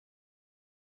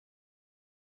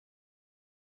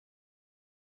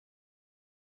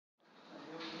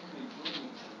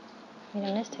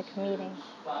mediumistic meeting,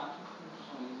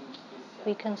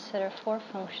 we consider 4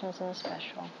 functions in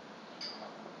special.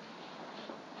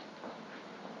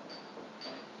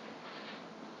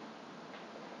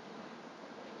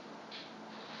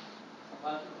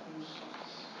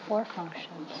 Four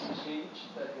functions.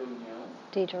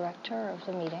 The director of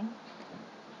the meeting,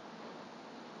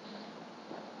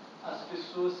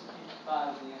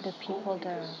 the people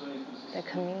that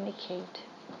communicate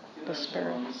the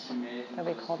spirits, that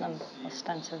we call them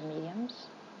ostensive mediums,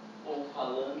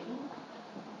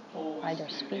 either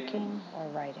speaking or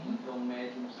writing,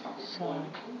 so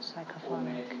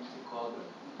psychophonic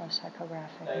or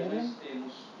psychographic medium.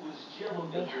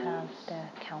 Then we have the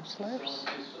counselors,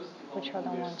 which are the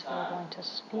ones who are going to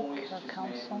speak or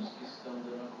counsel,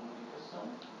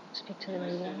 speak to the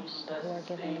mediums who are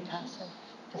given the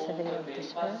passivity of the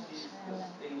spirits. And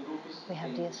then we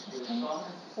have the assistants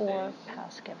or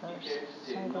pass givers.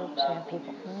 Some groups we have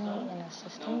people only in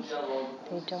assistance.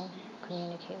 They don't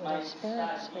communicate with the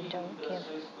spirits, they don't give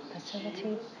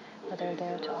passivity, but they're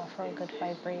there to offer good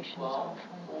vibrations, often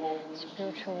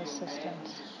spiritual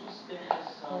assistance,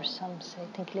 or some say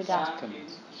think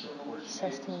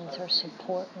sustenance or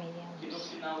support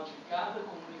mediums.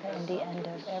 In the end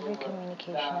of every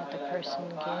communication that the person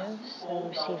gives, they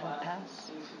receive a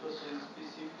pass,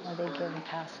 or they give a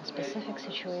pass in specific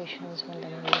situations when the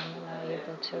medium are not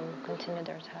able to continue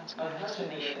their task or have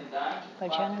some issue.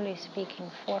 But generally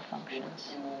speaking, 4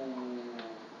 functions: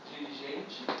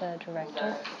 the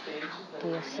director,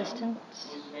 the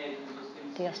assistants,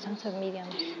 the ostensive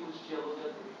mediums,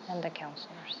 and the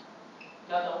counselors.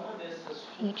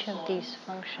 Each of these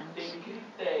functions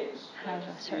have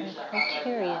a certain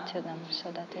criteria to them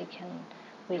so that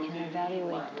we can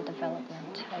evaluate the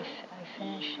development. I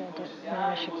finish the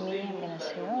mediumship meeting, I'm going to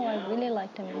say, oh, I really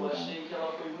liked the meeting.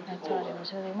 I thought it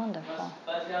was really wonderful.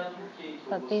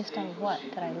 But based on what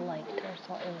that I liked or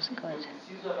thought it was good,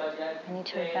 I need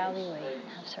to evaluate,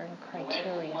 have certain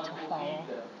criteria to follow.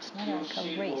 It's not like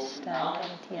a race that I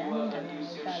get at the end and I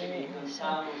evaluate and I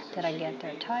say, did I get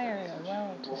there tired or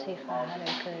well, to see if I had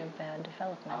a good or bad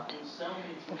development.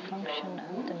 The function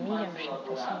of the mediumship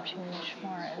is something much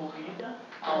more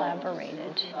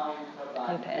elaborated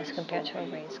as compared to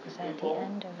a race, because at the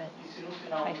end of it,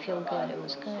 if I feel good, it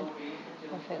was good,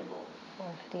 or if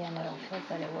at the end I don't feel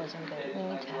good, it wasn't good. We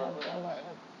need to have a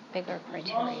bigger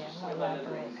criteria, more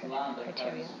elaborate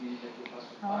criteria.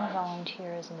 All the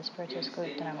volunteers in the Spiritist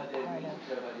group that I'm a part of,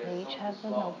 they each have a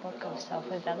notebook of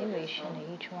self-evaluation.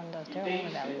 Each one does their own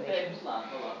evaluation.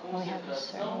 And we have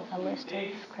a list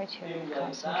of criteria: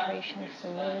 concentration,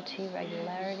 fluidity,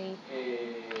 regularity,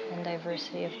 and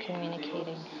diversity of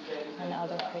communicating, and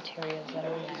other criteria that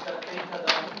are met.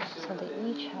 So they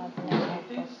each have in their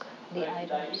notebook the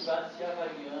items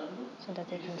so that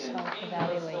they can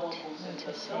self-evaluate and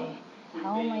to say,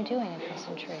 how am I doing in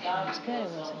concentration? It was good,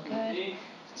 it wasn't good.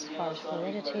 As far as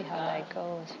fluidity, how did I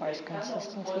go? As far as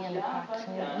consistency in the practice,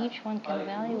 and each one can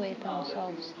evaluate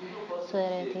themselves so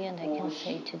that at the end I can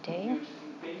say, today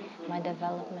my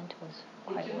development was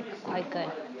quite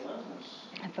good.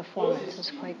 My performance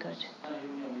was quite good.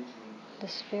 The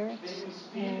spirits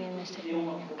in the mediumistic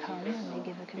meeting come and they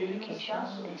give a communication,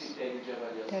 and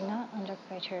they're not under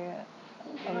criteria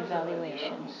of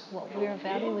evaluation. What we're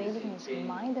evaluating is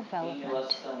my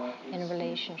development in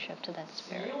relationship to that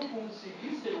spirit.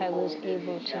 If I was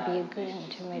able to be a good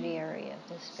intermediary of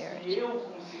the spirit,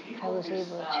 if I was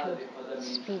able to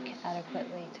speak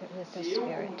adequately with the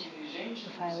spirit,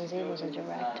 if I was able as a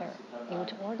director, able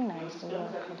to organize the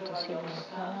work of those people,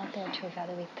 we're not there to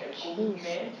evaluate the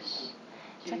cases.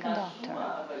 It's like a doctor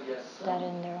that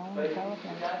in their own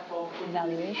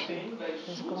evaluation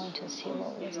is going to see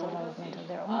what was the development of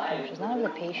their own functions, not of the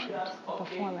patient, the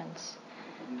performance.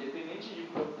 Independente de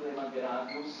problema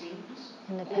grave ou simples,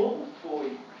 como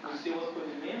foi o seu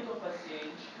acolhimento ao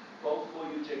paciente, qual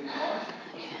foi o diagnóstico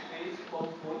que você fez e qual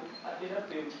foi a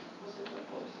terapêutica que você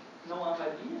propôs. Não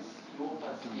avalia-se o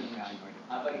paciente,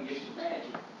 avalia-se o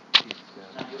médico.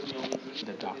 Na reunião mediúnica,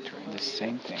 The doctor, the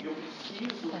same thing. eu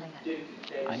preciso ter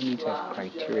critérios I need to have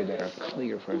criteria that are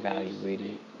clear for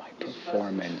evaluating my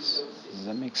performance. Does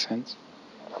that make sense?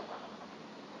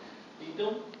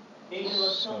 Então,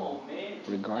 so,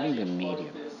 regarding the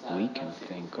medium, we can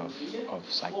think of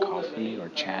psychophony or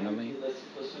channeling,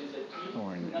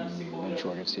 or in the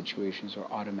majority of situations, or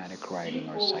automatic writing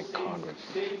or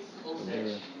psychography. So there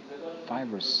are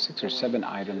 5 or 6 or 7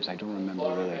 items, I don't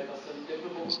remember really.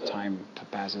 As time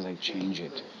passes, I change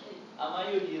it.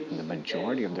 And the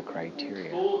majority of the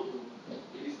criteria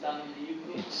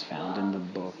It's found in the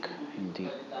book,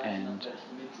 and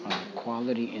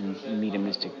quality in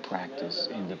mediumistic practice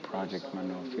in the project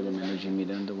Manual Energy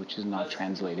Miranda, which is not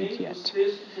translated yet.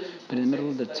 But in the middle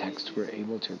of the text, we're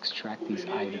able to extract these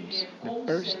items. The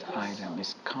first item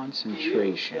is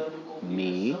concentration.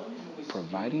 Me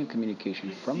providing a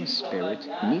communication from a spirit,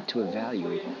 need to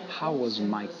evaluate how was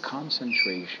my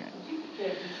concentration.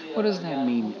 What does that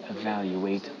mean,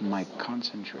 evaluate my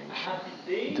concentration?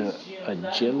 The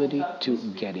agility to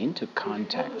get into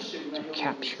contact, to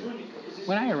capture.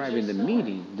 When I arrive in the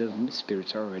meeting, the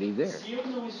spirits are already there.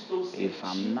 If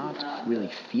I'm not really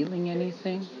feeling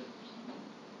anything,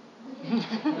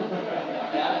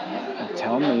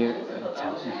 tell me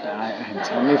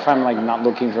if I'm like not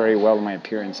looking very well in my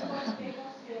appearance and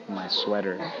my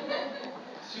sweater.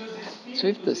 So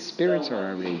if the spirits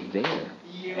are already there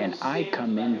and I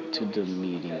come into the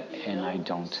meeting and I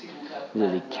don't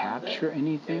really capture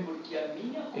anything,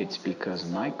 it's because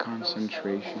my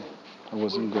concentration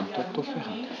wasn't good.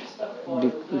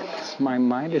 Because my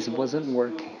mind wasn't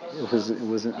working. It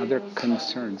was in other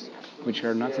concerns, which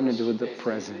are nothing to do with the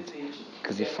present.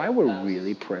 Because if I were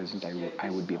really present, I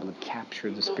would be able to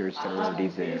capture the spirits that are already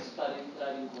there.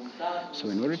 So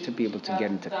in order to be able to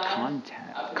get into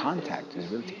contact is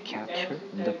really to capture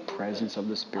the presence of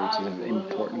the spirits is an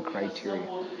important criteria.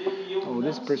 Oh,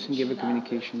 this person gave a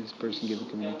communication, this person gave a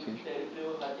communication.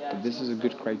 But this is a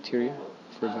good criteria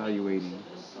for evaluating.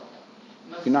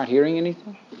 You're not hearing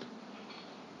anything?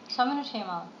 Só minutinho,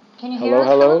 Marlon. Can you hear us?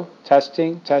 Hello?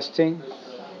 Testing.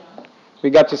 We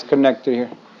got disconnected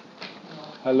here.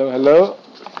 Hello?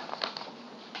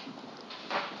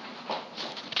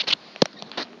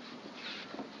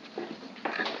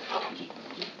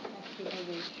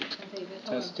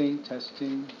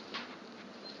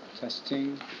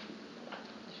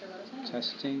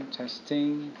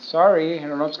 Testing. Sorry, I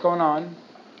don't know what's going on.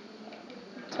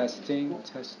 Testing.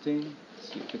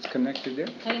 See if it's connected there.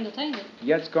 Tá indo.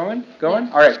 Yeah, it's going? Yeah.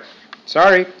 All right.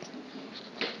 Sorry.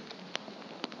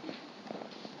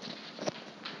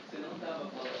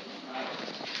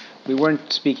 We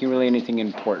weren't speaking really anything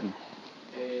important.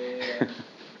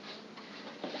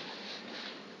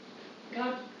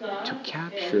 To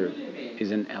capture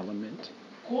is an element.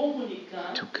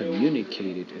 To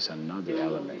communicate it is another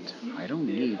element. I don't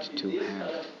need to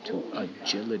have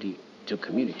agility to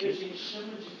communicate.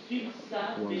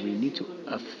 Well, we need to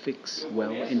affix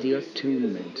well in the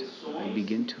attunement. I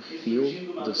begin to feel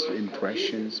the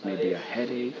impressions, maybe a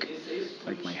headache,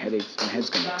 like my head's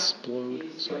going to explode.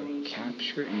 So I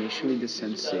capture initially the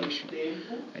sensation.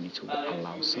 I need to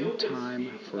allow some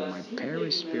time for my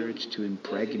perispirit to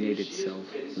impregnate itself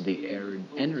with the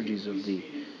energies of the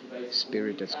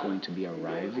spirit that's going to be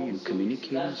arriving and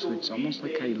communicating. So it's almost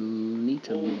like I need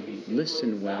to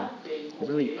listen well,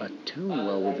 really attune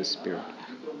well with the spirit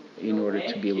in order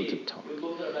to be able to talk.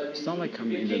 It's not like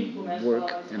I'm in the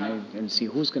work and see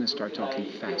who's going to start talking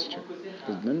faster,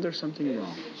 because then there's something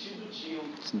wrong.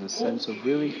 It's in the sense of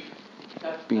really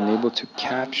being able to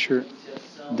capture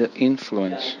the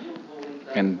influence,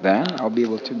 and then I'll be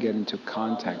able to get into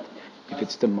contact if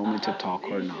it's the moment to talk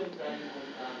or not.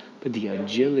 But the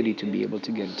agility to be able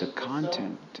to get into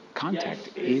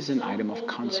contact is an item of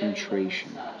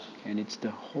concentration, and it's the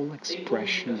whole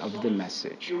expression of the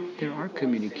message. There are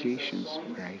communications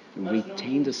where I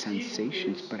retain the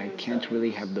sensations, but I can't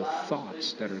really have the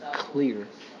thoughts that are clear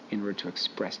in order to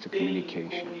express the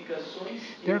communication.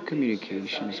 There are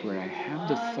communications where I have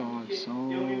the thoughts,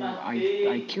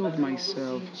 I killed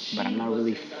myself, but I'm not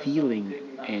really feeling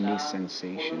any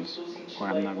sensations, or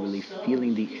I'm not really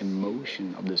feeling the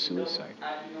emotion of the suicide.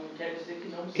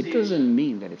 It doesn't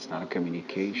mean that it's not a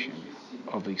communication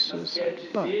of a suicide,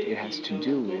 but it has to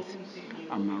do with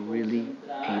I'm not really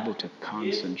able to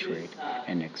concentrate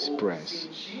and express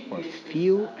or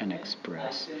feel and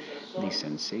express the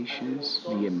sensations,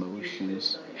 the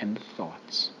emotions, and the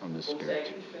thoughts of the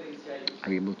spirit.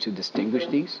 Are you able to distinguish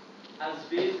these?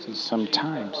 So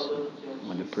sometimes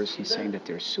when the person is saying that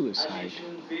they're suicide,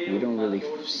 we don't really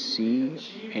see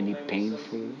any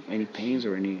pains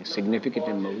or any significant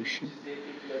emotion.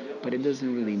 But it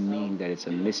doesn't really mean that it's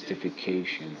a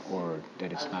mystification or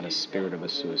that it's not a spirit of a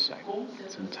suicide.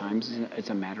 Sometimes it's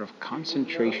a matter of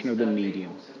concentration of the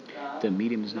medium. The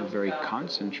medium is not very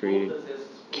concentrated,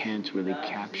 can't really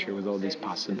capture with all these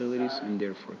possibilities, and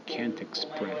therefore can't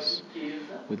express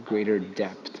with greater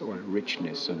depth or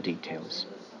richness of details.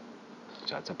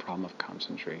 So that's a problem of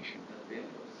concentration.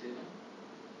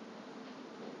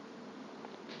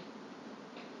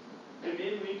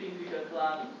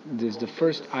 Is the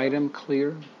first item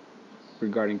clear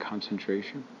regarding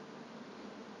concentration?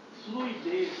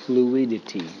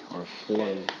 Fluidity or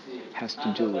flow has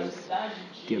to do with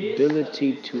the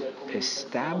ability to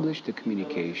establish the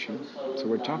communication. So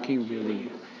we're talking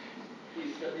really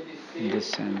in the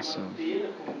sense of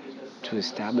to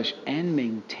establish and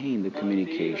maintain the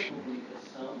communication.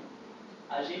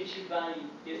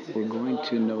 We're going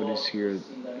to notice here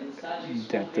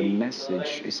that the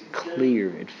message is clear,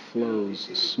 it flows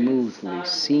smoothly,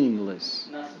 seamless.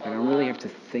 I don't really have to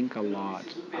think a lot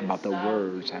about the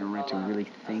words. I don't have to really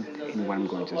think in what I'm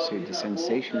going to say. The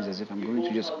sensation is as if I'm going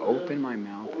to just open my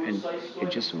mouth and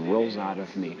it just rolls out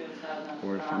of me.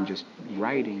 Or if I'm just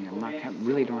writing,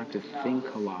 really don't have to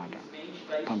think a lot.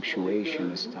 Punctuation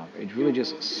and stuff. It really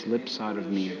just slips out of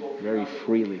me very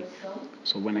freely.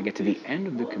 So when I get to the end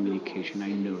of the communication, I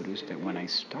noticed that when I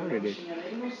started it,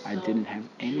 I didn't have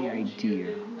any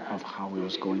idea of how it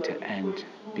was going to end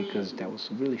because that was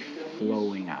really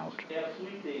flowing out.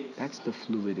 That's the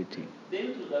fluidity.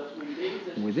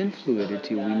 Within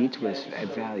fluidity, we need to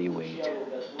evaluate.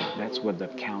 That's what the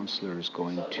counselor is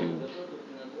going to.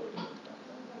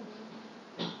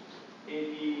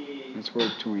 That's what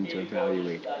we're going to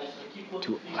evaluate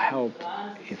to help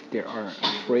if there are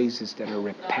phrases that are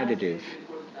repetitive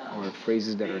or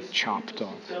phrases that are chopped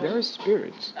off. There are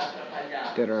spirits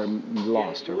that are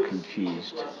lost or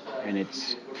confused, and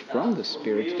it's from the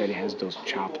spirit that he has those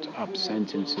chopped up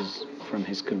sentences from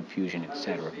his confusion,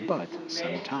 etc. But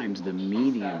sometimes the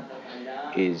medium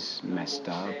is messed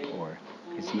up or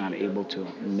is not able to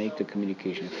make the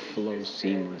communication flow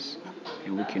seamless.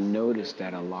 And we can notice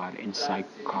that a lot in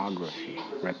psychography,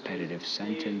 repetitive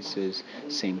sentences,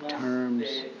 same terms,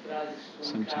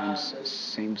 sometimes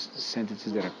same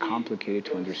sentences that are complicated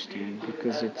to understand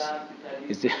because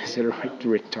is it a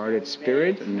retarded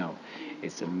spirit? No,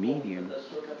 it's a medium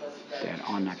that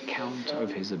on account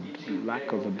of his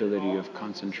lack of ability of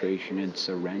concentration and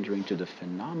surrendering to the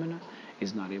phenomena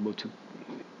is not able to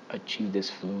achieve this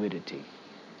fluidity.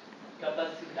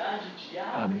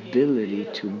 Ability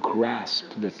to grasp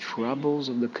the troubles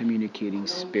of the communicating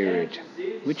spirit,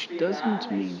 which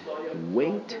doesn't mean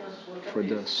wait for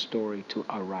the story to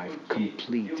arrive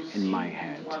complete in my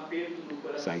head.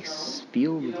 As I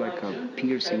feel with like a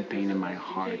piercing pain in my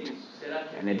heart,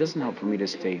 and it doesn't help for me to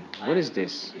stay, what is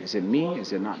this? Is it me?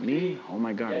 Is it not me? Oh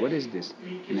my God, what is this?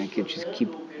 And I could just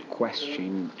keep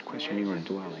questioning or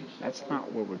dwelling. That's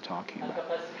not what we're talking about.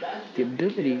 The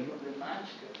ability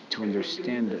to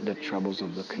understand the troubles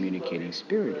of the communicating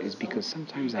spirit is because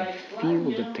sometimes I feel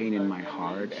the pain in my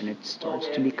heart and it starts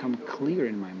to become clear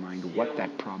in my mind what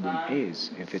that problem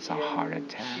is. If it's a heart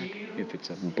attack, if it's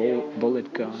a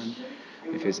bullet gun,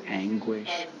 if it's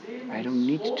anguish, I don't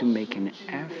need to make an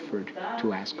effort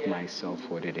to ask myself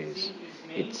what it is.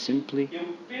 It's simply,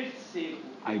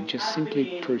 I just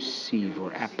simply perceive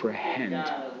or apprehend.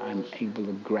 I'm able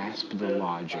to grasp the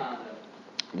logic.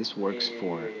 This works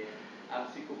for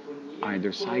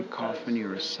either psychophony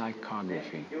or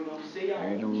psychography.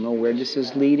 I don't know where this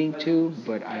is leading to,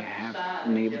 but I have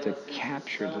been able to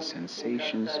capture the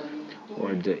sensations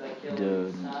or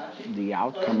the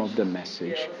outcome of the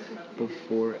message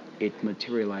before it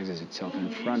materializes itself in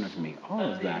front of me. All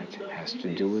of that has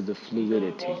to do with the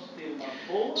fluidity.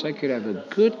 So I could have a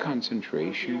good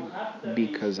concentration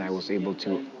because I was able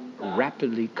to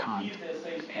rapidly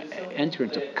enter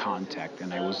into contact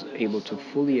and I was able to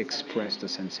fully express the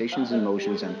sensations,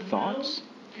 emotions, and thoughts.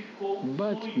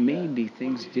 But maybe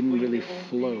things didn't really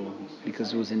flow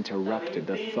because it was interrupted.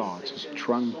 The thoughts was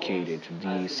truncated.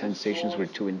 The sensations were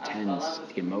too intense.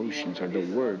 The emotions or the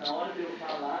words.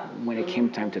 When it came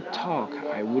time to talk,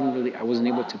 I wasn't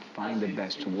able to find the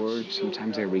best words.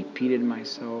 Sometimes I repeated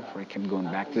myself or I kept going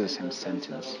back to the same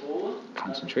sentence.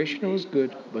 Concentration was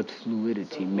good, but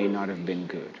fluidity may not have been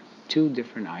good. Two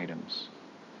different items.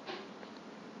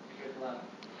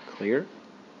 Clear?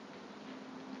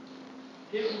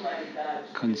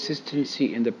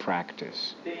 Consistency in the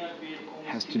practice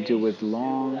has to do with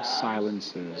long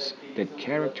silences that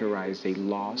characterize a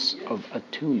loss of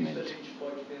attunement.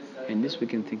 And this we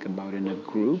can think about in a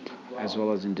group as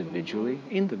well as individually.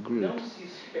 In the group,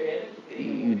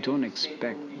 you don't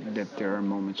expect that there are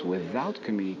moments without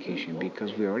communication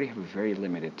because we already have a very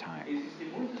limited time.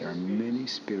 There are many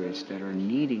spirits that are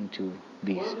needing to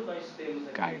be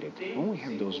guided. When we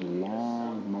have those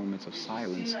long moments of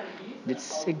silence, it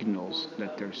signals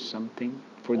that there's something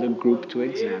for the group to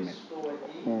examine.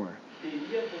 Or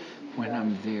when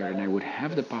I'm there and I would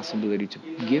have the possibility to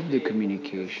give the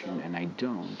communication and I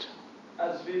don't,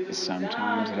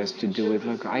 Sometimes it has to do with,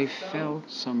 look, I felt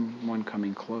someone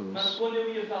coming close,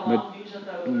 but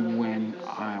when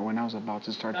I was about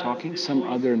to start talking, some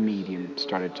other medium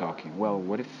started talking. Well,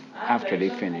 what if after they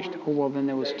finished? Oh, well, then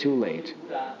it was too late.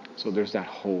 So there's that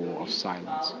hole of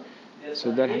silence.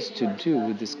 So that has to do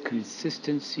with this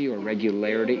consistency or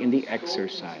regularity in the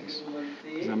exercise.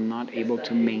 Because I'm not able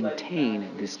to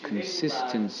maintain this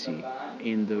consistency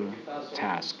in the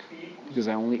task. Because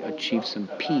I only achieve some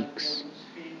peaks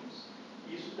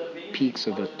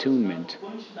of attunement,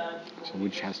 so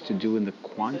which has to do with the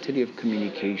quantity of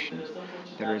communications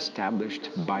that are established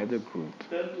by the group.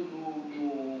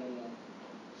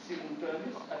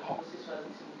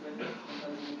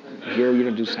 Here you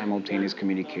don't do simultaneous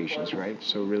communications, right?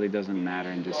 So it really doesn't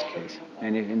matter in this case.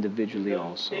 And if individually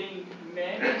also.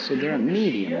 So there are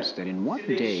mediums that in one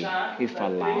day, if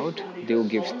allowed, they will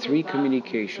give 3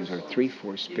 communications or 3,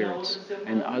 4 spirits.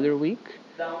 And other week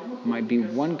might be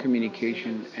 1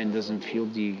 communication and doesn't feel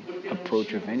the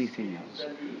approach of anything else.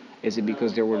 Is it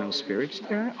because there were no spirits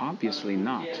there? Obviously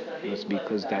not. It was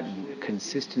because that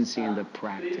consistency in the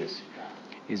practice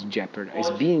is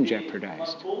being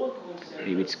jeopardized.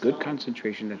 Maybe it's good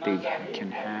concentration that they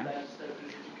can have,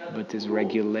 but this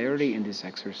regularity in this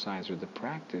exercise or the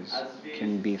practice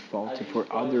can be faulty for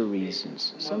other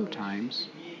reasons. Sometimes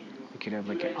we could have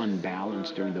like an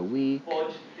unbalance during the week,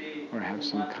 or have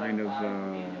some kind of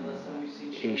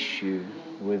issue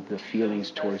with the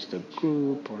feelings towards the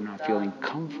group, or not feeling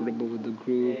comfortable with the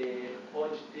group.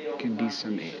 It can be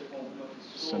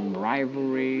some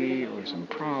rivalry or some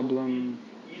problem.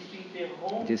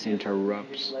 This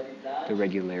interrupts the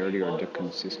regularity or the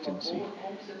consistency,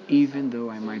 even though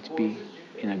I might be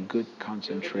in a good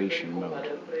concentration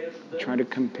mode. Try to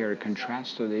compare,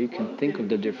 contrast so that you can think of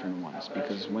the different ones,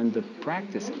 because when the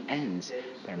practice ends,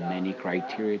 there are many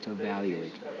criteria to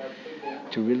evaluate,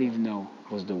 to really know,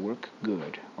 was the work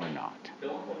good or not?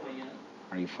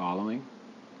 Are you following?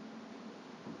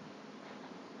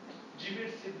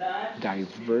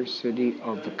 Diversity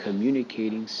of the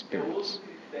communicating spirits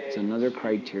is another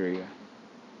criteria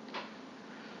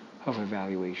of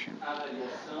evaluation.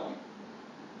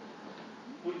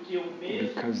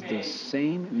 Because the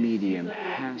same medium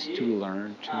has to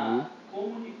learn to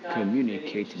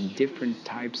communicate different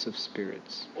types of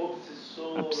spirits.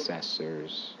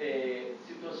 Obsessors,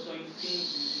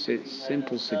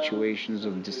 simple situations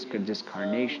of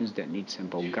discarnations that need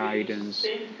simple guidance,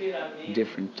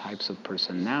 different types of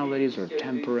personalities or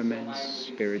temperaments,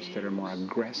 spirits that are more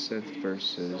aggressive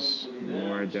versus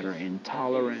more that are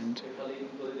intolerant.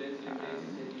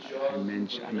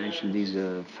 I mentioned these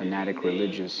fanatic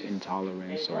religious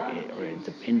intolerance or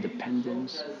the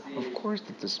independence. Of course,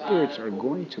 that the spirits are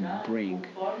going to bring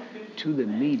to the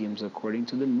mediums according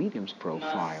to the medium's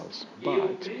profiles.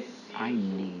 But I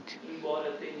need,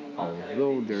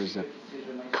 although there's a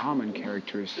common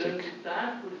characteristic,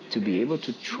 to be able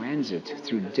to transit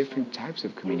through different types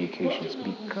of communications,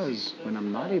 because when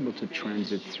I'm not able to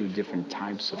transit through different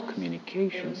types of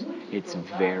communications, it's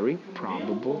very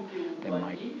probable that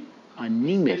my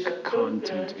anemic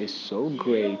content is so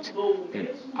great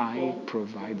that I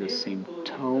provide the same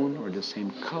tone or the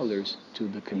same colors to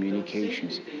the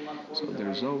communications. So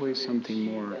there's always something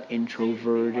more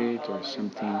introverted, or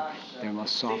something that has a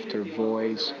softer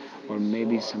voice, or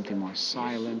maybe something more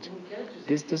silent.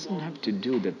 This doesn't have to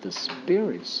do that the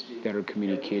spirits that are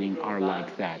communicating are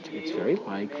like that. It's very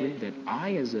likely that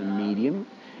I, as a medium,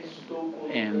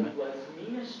 am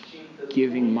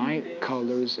giving my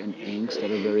colors and inks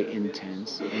that are very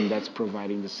intense, and that's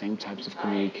providing the same types of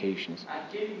communications.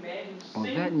 Well,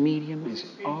 that medium is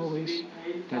always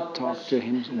that talk to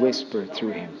him, whisper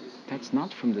through him. That's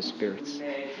not from the spirits.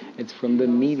 It's from the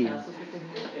medium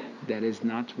that is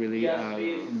not really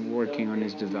working on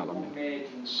his development.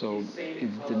 So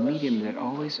it's the medium that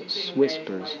always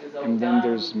whispers, and then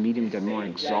there's medium that more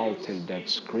exalted, that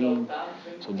scream.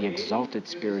 So the exalted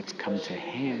spirits come to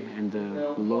him, and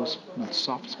the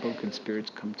soft-spoken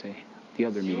spirits come to the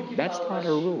other medium. That's not a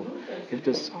rule. If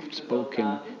the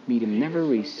soft-spoken medium never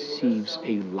receives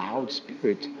a loud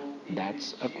spirit,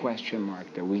 that's a question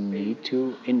mark that we need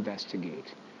to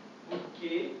investigate.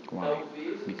 Why?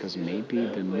 Because maybe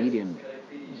the medium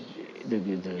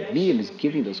is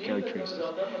giving those characteristics.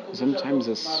 Sometimes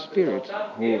a spirit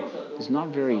who is not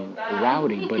very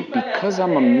rowdy, but because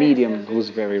I'm a medium who's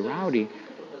very rowdy,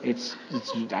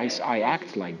 I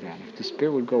act like that. If the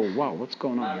spirit would go, wow, what's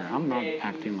going on here? I'm not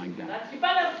acting like that.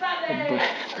 But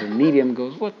the medium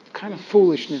goes, what kind of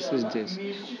foolishness is this?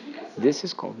 This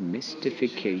is called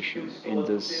mystification.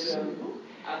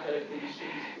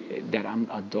 that I'm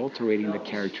adulterating the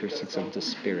characteristics of the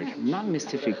spirit. Not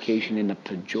mystification in a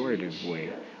pejorative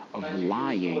way of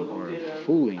lying or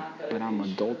fooling, but I'm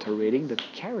adulterating the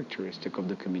characteristic of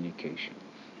the communication.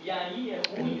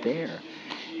 And there,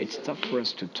 it's tough for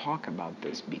us to talk about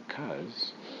this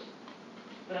because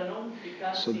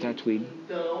so that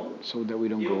we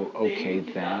don't go, okay,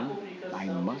 then I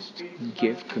must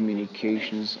give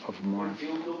communications of more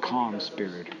calm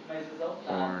spirit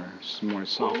or more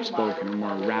soft spoken or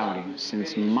more rowdy.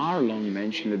 Since Marlon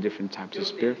mentioned the different types of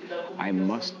spirit, I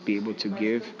must be able to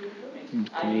give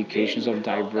communications of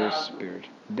diverse spirit.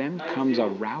 Then comes a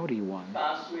rowdy one,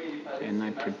 and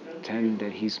I pretend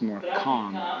that he's more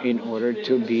calm in order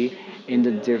to be in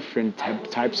the different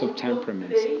types of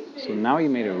temperaments. So now you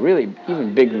made a really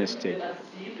even big mistake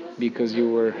because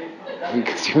you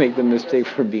make the mistake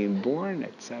for being born,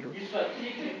 etc.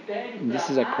 This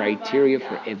is a criteria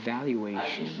for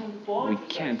evaluation. We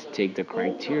can't take the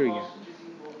criteria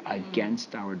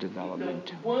against our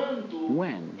development.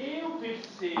 When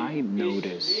I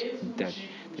notice that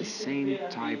the same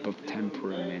type of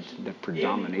temperament that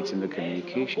predominates in the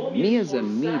communication, me as a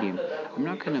medium, I'm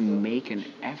not going to make an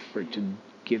effort to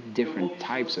give different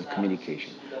types of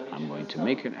communication. I'm going to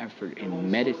make an effort in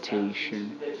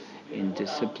meditation, in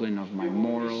discipline of my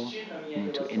moral. I'm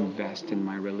going to invest in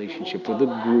my relationship with the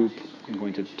group. I'm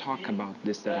going to talk about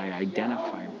this that I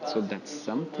identify so that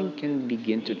something can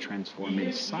begin to transform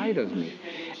inside of me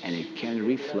and it can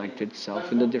reflect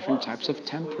itself in the different types of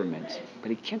temperaments.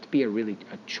 But it can't be really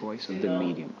a choice of the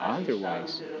medium.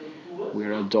 Otherwise,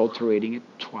 we're adulterating it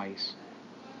twice.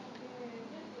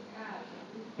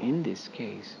 In this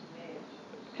case,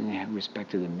 in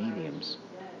respect to the mediums,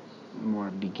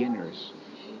 more beginners,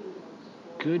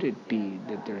 could it be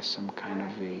that there's some kind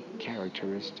of a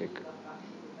characteristic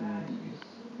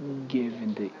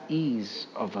given the ease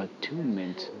of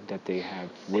attunement that they have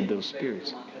with those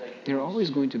spirits? There are always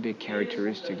going to be a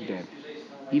characteristic that,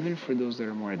 even for those that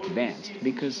are more advanced,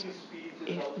 because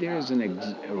if there's a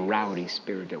rowdy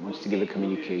spirit that wants to give a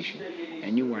communication,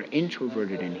 and you are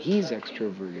introverted and he's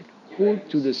extroverted, who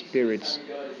do the spirits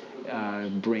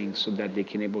bring so that they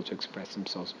can able to express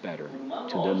themselves better?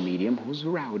 To the medium who's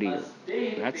rowdier.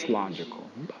 That's logical.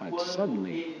 But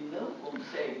suddenly,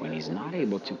 when he's not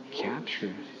able to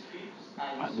capture,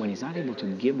 when he's not able to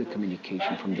give the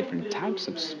communication from different types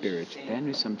of spirits, then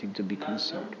there's something to be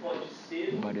concerned.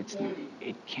 But it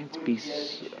can't be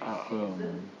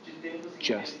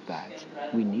just that.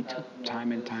 We need to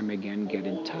time and time again get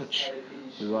in touch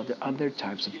with other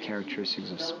types of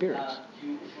characteristics of spirits.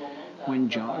 When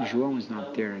João is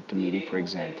not there at the meeting, for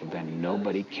example, then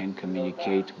nobody can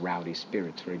communicate rowdy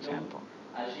spirits, for example.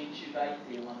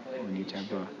 We need to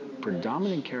have a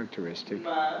predominant characteristic,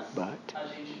 but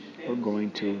we're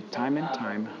going to, time and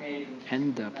time,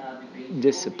 end up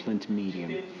disciplined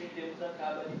medium.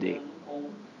 They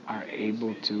are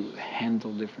able to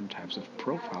handle different types of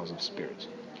profiles of spirits.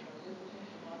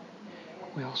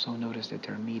 We also notice that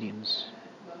there are mediums.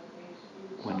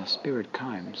 When a spirit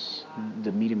comes,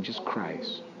 the medium just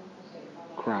cries.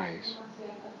 I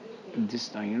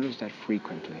notice that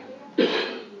frequently.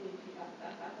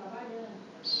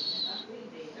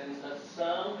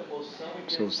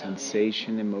 So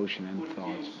sensation, emotion, and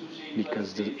thought,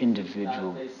 because the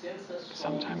individual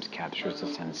sometimes captures the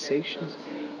sensations,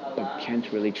 but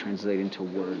can't really translate into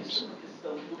words.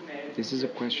 This is a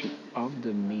question of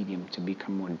the medium to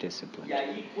become more disciplined.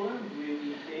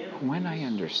 When I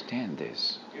understand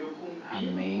this,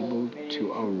 I'm able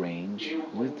to arrange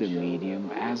with the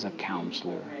medium as a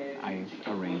counselor. I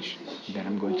arrange that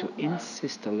I'm going to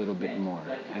insist a little bit more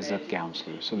as a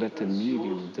counselor so that the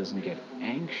medium doesn't get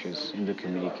anxious in the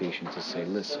communication to say,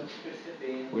 listen,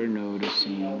 we're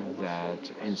noticing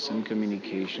that in some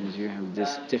communications you have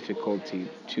this difficulty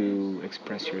to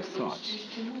express your thoughts.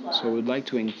 So I would like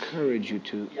to encourage you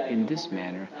to, in this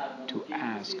manner, to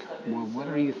ask, well, what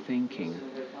are you thinking?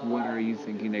 What are you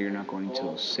thinking that you're not going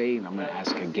to say? And I'm going to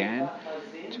ask again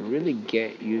to really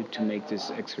get you to make this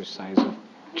exercise of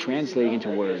translating into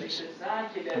words.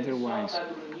 Otherwise,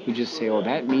 we just say, oh,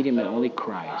 that medium only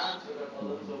cries.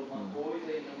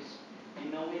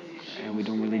 And we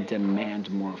don't really demand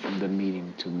more from the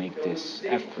medium to make this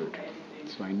effort.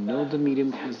 So I know the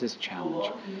medium has this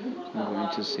challenge. I'm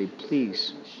going to say,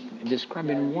 please, describe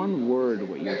in one word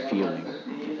what you're feeling.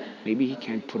 Maybe he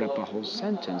can't put up a whole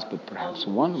sentence, but perhaps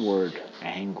one word,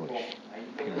 anguish,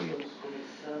 period.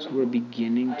 So we're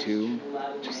beginning to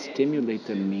stimulate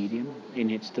the medium in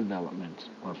its development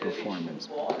or performance.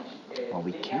 What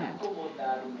we can't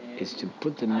is to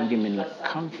put the medium in a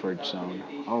comfort zone.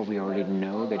 Oh, we already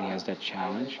know that he has that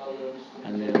challenge.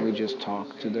 And then we just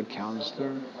talk to the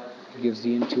counselor gives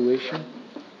the intuition,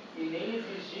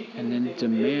 and then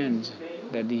demands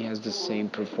that he has the same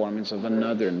performance of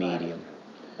another medium.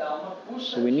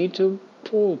 So we need to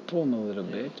pull him a little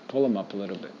bit, pull him up a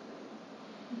little bit.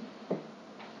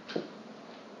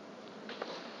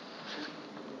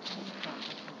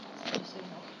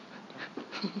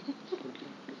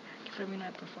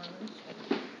 Terminar performance.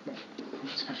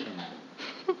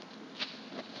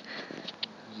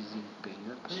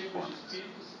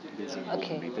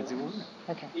 Okay.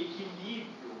 Okay.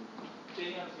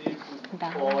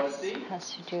 Balance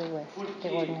has to do with the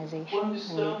organization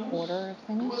and the order of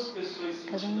things.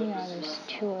 Because when we are, there's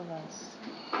two of us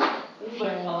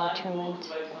feeling the attunement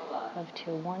of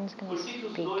two. One's going to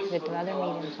speak, the other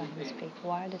medium's not going to speak.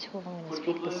 Why are the two of them going to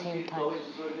speak at the same time?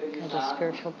 Because the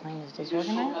spiritual plane is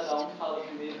disorganized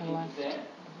and left it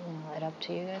up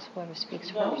to you guys, whoever speaks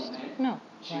first? No,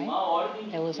 right?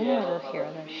 There was an order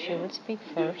here that she would speak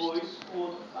first,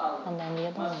 and then the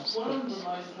other one speaks.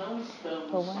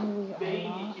 But when we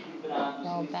are not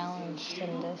well balanced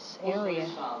in this area,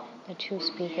 the two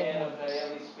speak at once.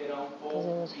 Because it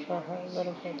was for her a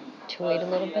little bit to wait a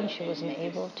little bit, and she wasn't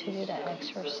able to do that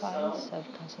exercise of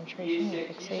concentration and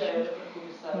fixation.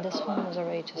 And this one was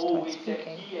already to start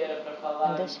speaking.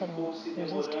 And this one, it was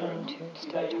his turn to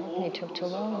start talking. It took too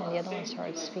long, and the other one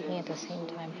started speaking at the same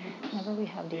time. Whenever we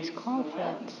have these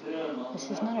conflicts, this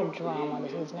is not a drama.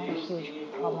 This is not a huge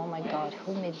problem. Oh my God,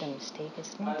 who made the mistake?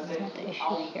 This is not the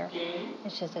issue here.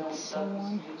 It's just that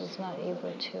someone who's not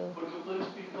able to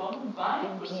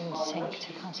be in sync,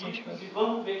 to concentrate.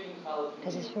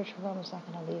 Because the spiritual realm is not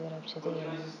going to leave it up to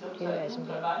you guys and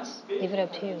beings. Leave it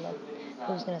up to you. Like,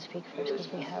 who's going to speak first?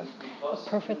 Because we have a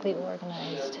perfectly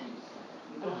organized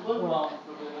work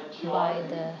by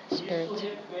the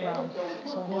spirit realm.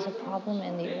 So when there's a problem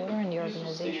in the order and the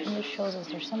organization, this shows us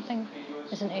there's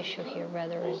an issue here,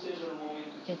 whether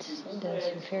it's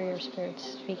the inferior spirits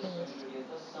speaking with,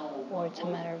 or it's a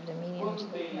matter of the mediums,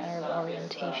 a matter of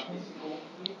orientation.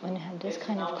 When you have this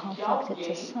kind of conflict, it's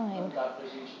a sign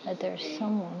that there's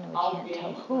someone, we can't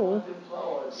tell who,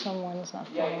 someone's not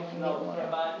following the order.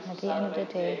 At the end of the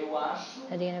day,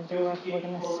 at the end of the work,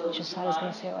 Jasada's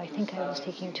going to say, oh, I think I was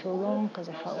taking too long because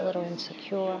I felt a little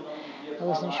insecure. I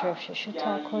wasn't sure if she should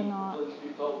talk or not.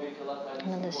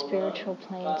 And then the spiritual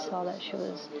plane saw that she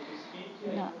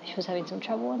was having some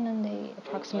trouble, and then they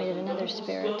approximated another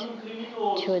spirit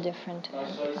to a different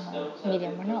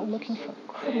medium. We're not looking for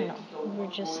criminal. We're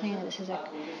just saying that this is a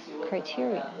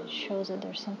criteria. It shows that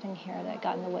there's something here that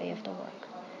got in the way of the work.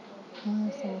 One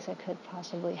of the things that could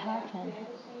possibly happen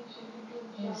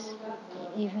is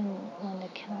even when the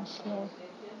counselor,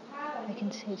 I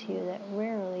can say to you that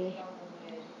rarely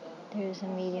there's a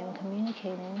medium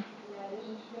communicating,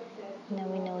 and then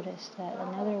we notice that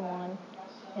another one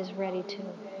is ready to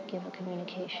give a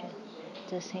communication at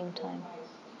the same time.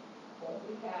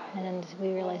 And then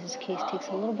we realize this case takes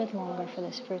a little bit longer for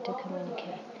the spirit to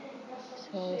communicate.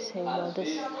 So we say, well,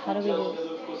 how do we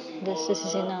do this? This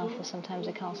is enough. Or sometimes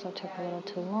the counselor took a little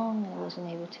too long and wasn't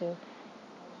able to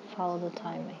follow the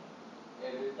timing.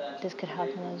 This could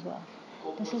happen as well.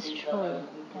 This is true.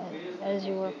 As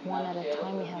you work one at a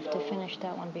time, you have to finish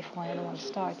that one before another one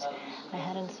starts. I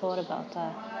hadn't thought about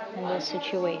that in those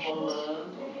situations.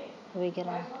 We get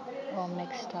all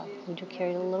mixed up. We do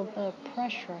carry a little bit of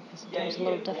pressure because sometimes it's a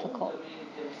little difficult.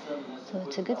 So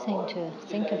it's a good thing to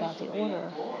think about the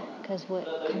order, because what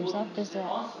comes up is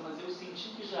that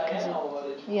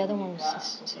the other one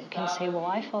can say, well,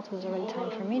 I felt it was already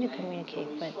time for me to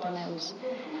communicate, but then I was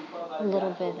a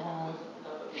little bit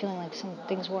feeling like some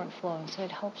things weren't flowing. So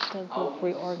it helps the group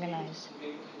reorganize.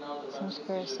 Some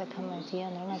spirits that come at the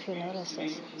end, I don't know if you noticed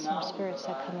this, some spirits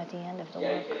that come at the end of the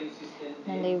work,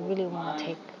 then they really want to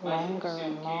take longer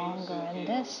and longer and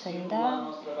this and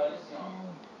that.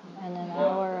 And in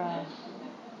our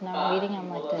meeting, I'm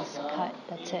like this, cut,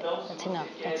 that's it, that's enough.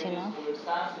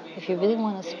 If you really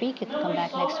want to speak, you can come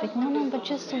back next week. No, but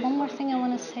just one more thing I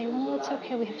want to say. Well, no, it's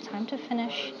okay, we have time to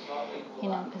finish,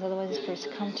 because otherwise the spirits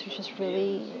come to just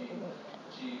really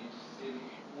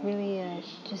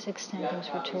just extend things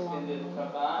for too long.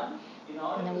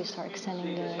 And then we start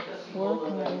extending the work,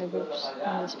 and then the groups,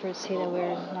 when the spirits see that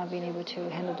we're not being able to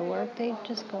handle the work, they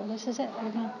just go, this is it,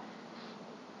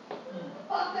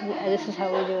 this is how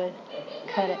we do it,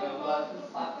 cut it.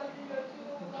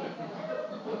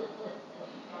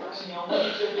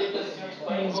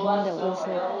 There was one that was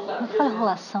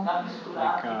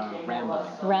like,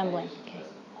 rambling, okay.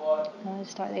 And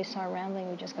they start rambling,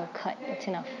 we just go, cut, that's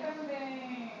enough.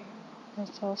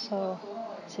 There's also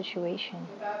a situation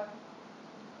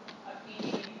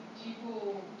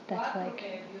that's like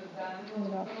there's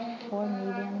about 4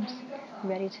 mediums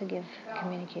ready to give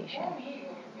communication.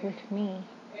 With me,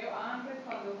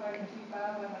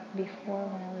 before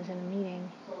when I was in a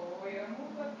meeting,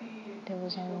 there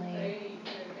was only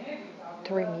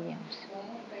 3 mediums.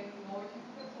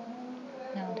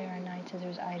 Now there are nights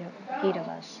there's 8 of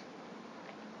us.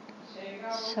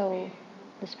 So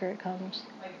the spirit comes,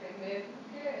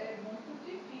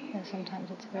 and sometimes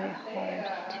it's very hard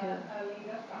to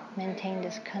maintain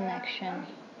this connection,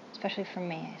 especially for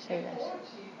me, I say this,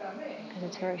 because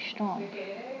it's very strong.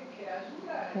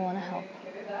 You want to help.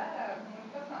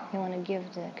 You want to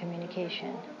give the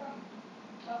communication.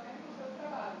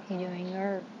 You're doing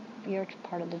your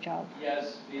part of the job.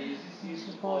 This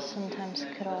as well sometimes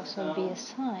could also be a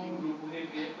sign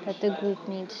that the group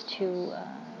needs to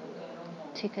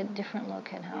take a different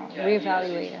look at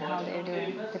reevaluate at how they're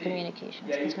doing the communications,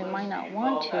 because we might not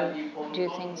want to do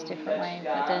things different way,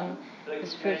 but then the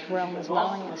spiritual realm is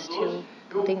allowing us to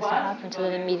things to happen, so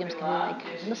that the mediums can be like,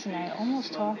 listen, I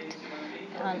almost talked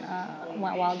on,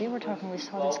 while they were talking, we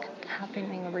saw this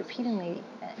happening repeatedly,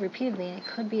 and it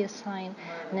could be a sign,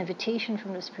 an invitation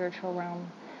from the spiritual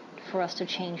realm for us to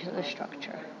change the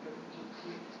structure.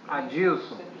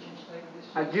 Adilson,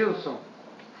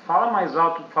 fala mais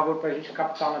alto, por favor, para a gente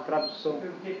captar na tradução.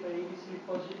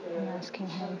 I'm asking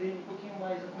him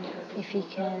if he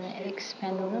can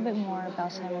expand a little bit more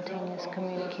about simultaneous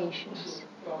communications,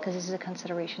 because this is a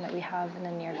consideration that we have in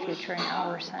the near future in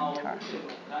our center.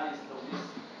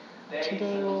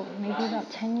 Today, well, maybe about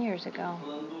 10 years ago,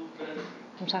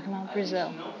 I'm talking about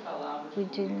Brazil, we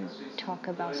didn't talk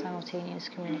about simultaneous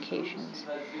communications.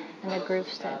 And the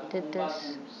groups that did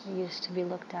this used to be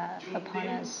looked upon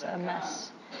as a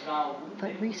mess.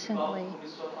 But recently,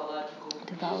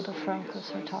 Divaldo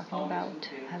Francos are talking about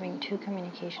having 2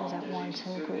 communications at once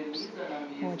in groups,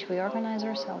 in which we organize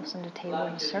ourselves on the table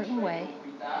in a certain way.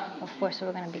 Of course,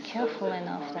 we're going to be careful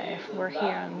enough that if we're here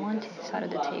on one side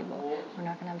of the table, we're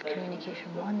not going to have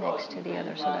communication one next to the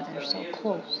other so that they're so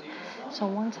close. So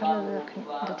one side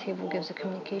of the table gives a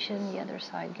communication, the other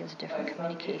side gives a different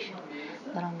communication.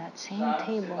 But on that same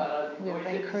table, we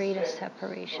already create a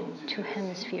separation, 2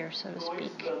 hemispheres, so to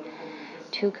speak,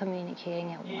 2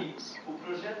 communicating at once.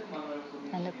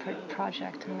 And the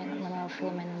project Manuel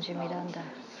Filomeno de Miranda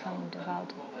from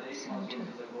Divaldo Center,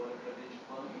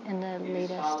 in the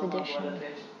latest edition,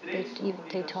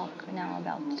 they talk now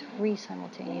about 3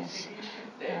 simultaneous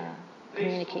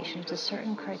communications, a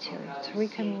certain criteria, 3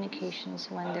 communications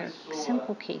when they're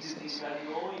simple cases.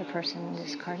 The person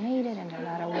is discarnated and they're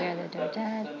not aware that they're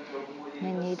dead, and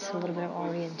it needs a little bit of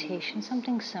orientation,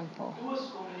 something simple.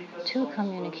 2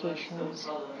 communications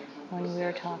when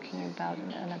we're talking about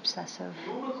an obsessive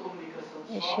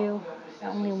issue,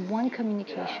 only 1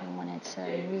 communication when it's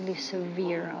a really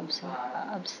severe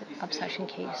obsession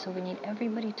case. So we need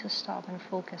everybody to stop and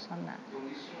focus on that.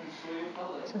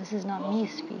 So this is not me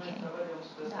speaking.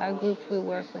 Our group, we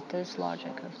work with this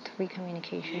logic of 3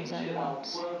 communications at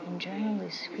once. And generally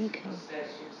speaking,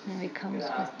 when it comes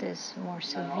with this more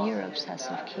severe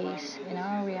obsessive case, in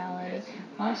our reality,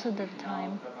 most of the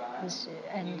time,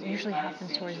 and usually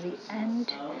happens towards the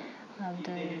end of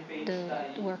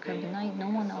the work of the night, no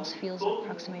one else feels the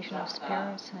approximation of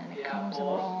spirits, and it comes and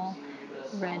we're all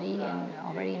ready and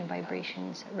already in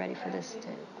vibrations, ready for this to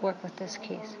work with this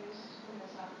case.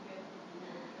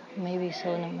 Maybe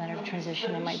so in a matter of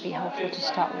transition, it might be helpful to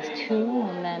start with 2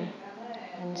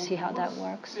 and see how that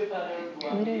works.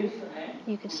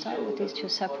 You could start with these 2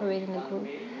 separating the group.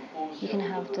 You can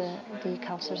have the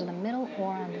counselors in the middle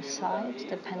or on the sides,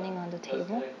 depending on the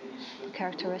table, the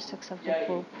characteristics of the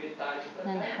group. And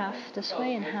then half this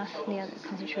way and half the other,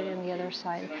 concentrated on the other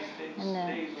side. And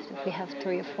if we have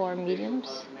 3 or 4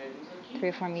 mediums, 3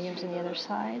 or 4 mediums on the other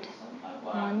side,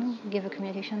 1 give a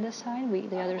communication on this side,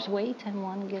 the others wait, and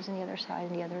 1 gives on the other side,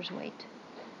 and the others wait.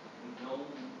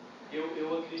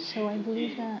 So I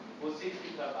believe that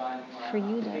for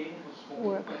you that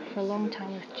work for a long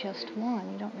time with just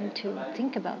 1, you don't need to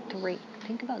think about 3,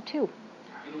 think about 2.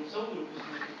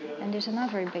 And these are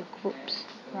not very big groups,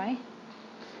 right?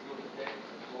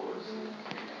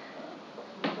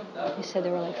 You said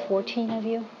there were like 14 of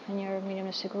you in your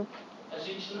mediumistic group?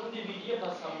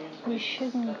 We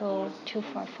shouldn't go too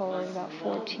far forward, about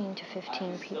 14 to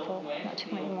 15 people, not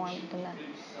too many more than that.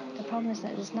 The problem is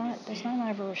that there's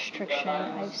not a restriction.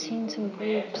 I've seen some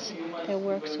groups that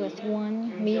works with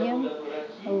 1 medium,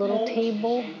 a little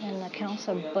table, and accounts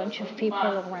a bunch of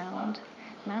people around,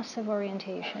 massive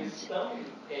orientations.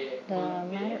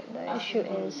 The issue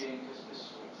is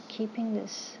keeping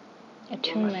this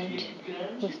attunement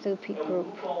with the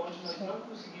group.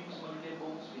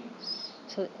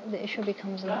 So the issue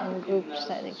becomes in groups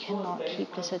that they cannot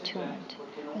keep this attunement.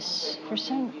 For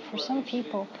some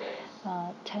people,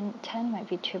 10 might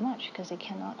be too much because they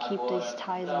cannot keep these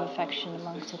ties of affection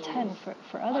amongst the 10.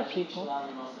 For other people,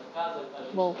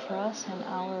 well, for us in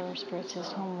our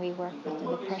Spiritist home, we work with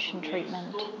the depression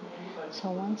treatment. So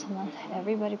once a month,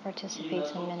 everybody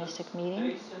participates in mystic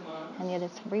meeting, and the other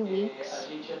 3 weeks,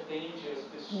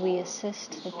 we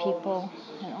assist the people,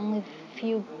 and only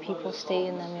few people stay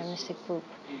in the mystic group.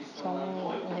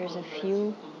 So there's a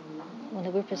few. When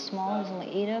the group is small, there's only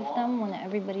 8 of them. When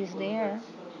everybody's there,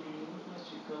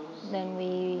 then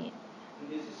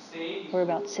we're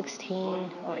about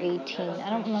 16 or 18. I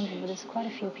don't remember, but there's quite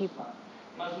a few people.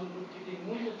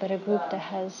 But a group that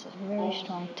has very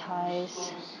strong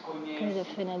ties, good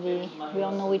affinity, we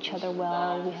all know each other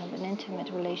well, we have an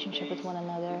intimate relationship with one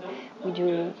another, we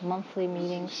do monthly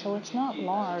meetings, so it's not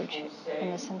large in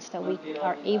the sense that we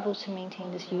are able to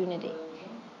maintain this unity.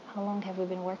 How long have we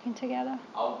been working together?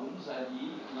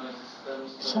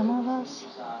 Some of us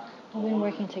have been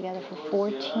working together for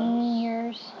 14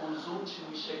 years.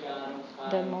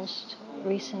 The most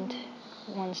recent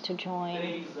ones to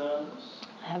join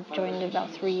have joined about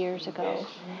 3 years ago.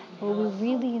 But we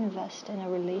really invest in a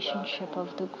relationship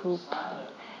of the group.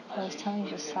 So I was telling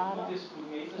Jasada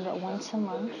that once a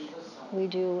month we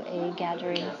do a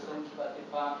gathering.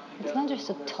 It's not just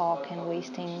a talk and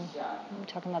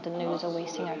talking about the news or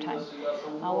wasting our time.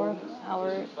 Our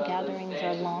gatherings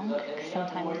are long.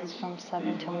 Sometimes it's from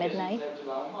 7 to midnight.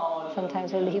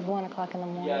 Sometimes we leave 1 o'clock in the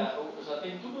morning.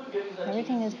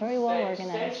 Everything is very well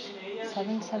organized.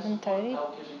 7:30.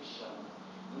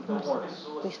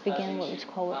 We begin what we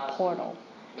call a portal.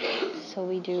 So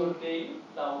we do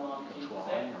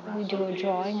a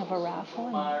drawing of a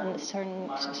raffle, and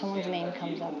someone's name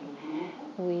comes up.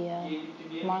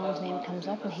 Marlon's name comes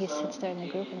up, and he sits there in the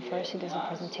group, and first he does a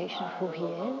presentation of who he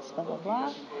is, blah, blah,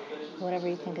 blah. Whatever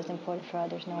you think is important for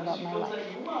others know about my life.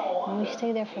 And we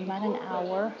stay there for about an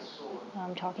hour,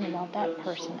 talking about that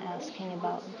person, asking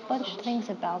about a bunch of things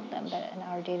about them that in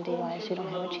our day-to-day lives we don't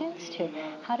have a chance to.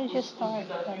 How did you start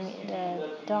the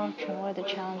doctrine? What are the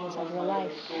challenges of your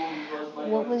life?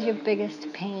 What was your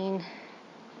biggest pain?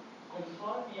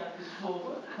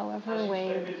 However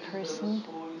way the person,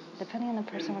 depending on the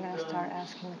person, we're going to start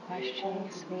asking the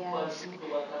questions. We ask,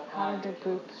 how did the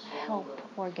group help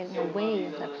or get in the way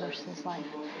of that person's life?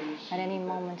 At any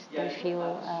moment they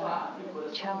feel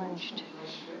challenged.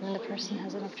 And then the person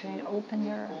has an opportunity to open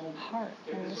their heart.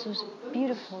 And this was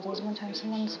beautiful. There was one time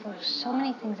someone spoke so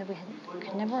many things that we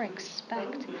could never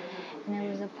expect. And there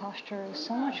was a posture of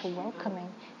so much welcoming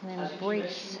and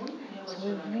embrace. So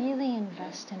we really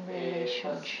invest in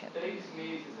relationship.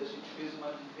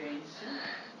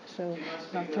 So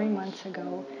about 3 months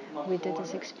ago, we did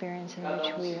this experience in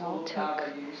which we all took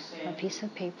a piece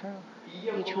of paper.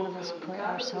 Each one of us put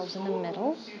ourselves in the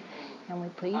middle, and we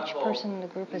put each person in the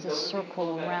group as a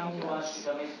circle around us.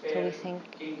 So we think,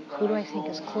 who do I think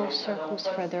is closer, who's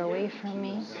further away from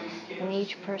me? And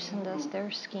each person does their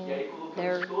scheme,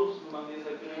 their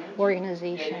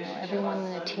organization, or everyone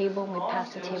in the table, and we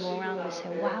pass the table around. We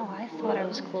say, wow, I thought I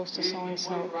was close to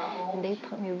so-and-so, and they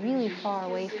put me really far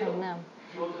away from them.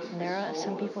 And there are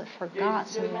some people that forgot,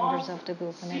 some members of the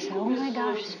group, and they say, oh my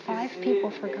gosh, 5 people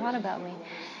forgot about me.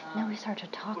 Now we start to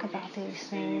talk about these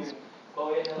things,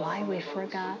 why we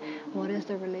forgot, what is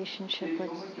the relationship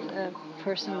with the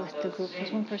person with the group.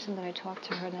 There's one person that I talked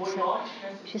to her, and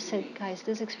she said, guys,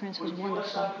 this experience was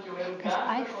wonderful, because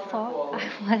I thought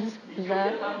I was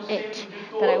that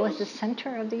I was the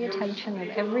center of the attention of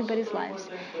everybody's lives,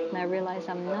 and I realized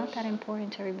I'm not that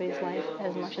important to everybody's life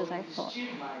as much as I thought.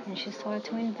 And she started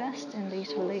to invest in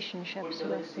these relationships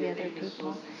with the other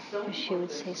people, because she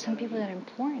would say, some people that are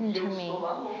important to me,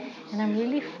 and I'm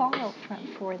really far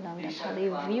for them. That's how they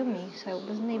view me. So I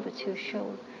wasn't able to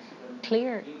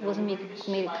wasn't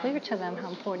made it clear to them how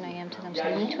important I am to them. So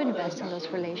I need to invest in those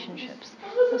relationships.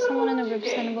 So someone in the group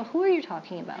said, well, who are you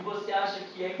talking about?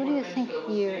 Who do you think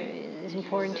is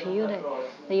important to you that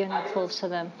you're not close to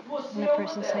them? And the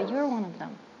person said, you're one of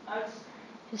them.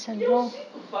 She said, well,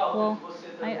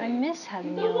 I miss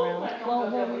having you around.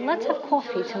 Well, let's have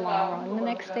coffee tomorrow. And the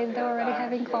next day they were already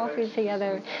having coffee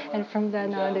together. And from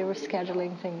then on, they were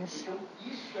scheduling things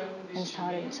and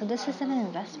started. So this is an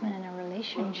investment in a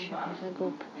relationship with the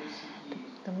group.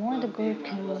 The more the group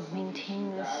can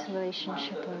maintain this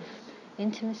relationship of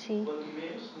intimacy,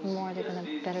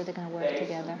 the better they're going to work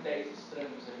together.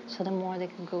 So the more the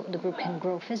group can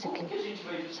grow physically.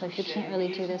 So if you can't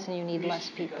really do this, and you need less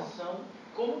people.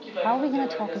 How are we going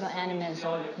to talk about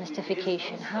animism,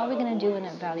 mystification? How are we going to do an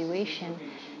evaluation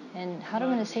And how am I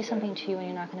going to say something to you and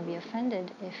you're not going to be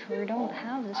offended if we don't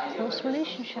have this close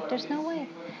relationship? There's no way.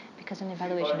 Because an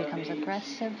evaluation becomes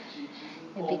aggressive.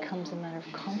 It becomes a matter of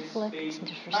conflict,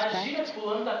 disrespect. Can you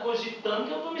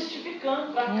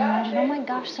imagine, oh my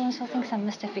gosh, so-and-so thinks I'm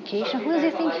mystification. Who does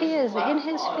he think he is? In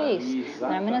his face.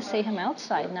 And I'm going to say him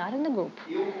outside, not in the group.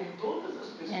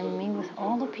 And me with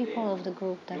all the people of the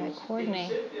group that I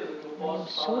coordinate, I am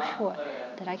so sure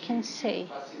that I can say,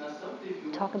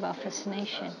 talk about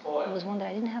fascination. It was one that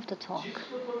I didn't have to talk.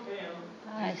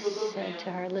 I said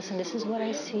to her, listen, this is what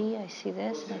I see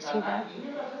this and I see that.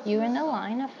 You're in the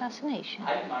line of fascination.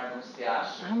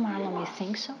 I'm Marlon, you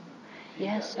think so?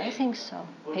 Yes, I think so.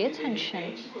 Pay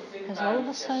attention. Because all of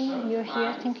a sudden you're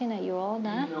here thinking that you're all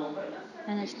that,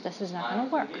 and this is not going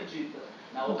to work.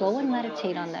 Go and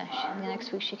meditate on that. The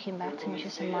next week she came back to me. She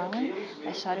said, Marlon,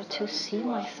 I started to see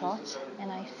my thoughts,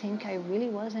 and I think I really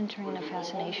was entering a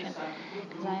fascination.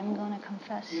 Because I am going to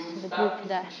confess to the group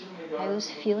that I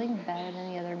was feeling better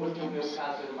than the other mediums.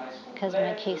 Because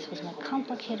my case was more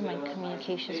complicated, my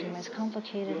communications were more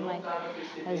complicated,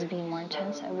 I was being more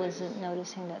intense. I wasn't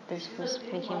noticing that this was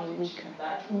making me weaker.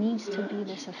 It needs to be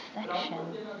this affection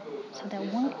so that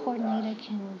one coordinator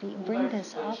can bring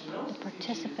this up, the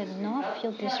participant not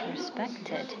feel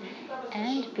disrespected,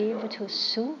 and be able to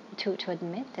assume, to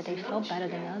admit that they felt better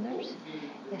than others.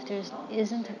 If there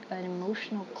isn't an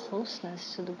emotional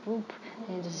closeness to the group,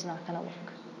 then it is not going to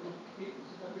work.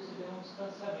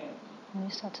 When you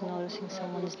start to noticing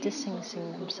someone's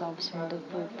distancing themselves from the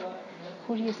group,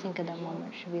 who do you think at that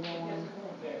moment should be the one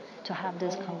to have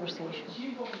this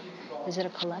conversation? Is it a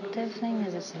collective thing?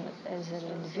 Is it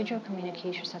an individual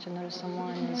communication? Start to notice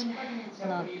someone is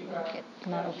not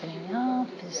opening up,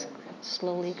 is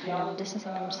slowly kind of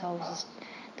distancing themselves. This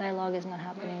dialogue is not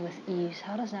happening with ease.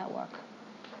 How does that work?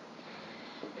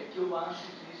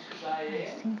 I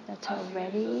think that's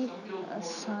already a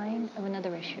sign of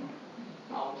another issue.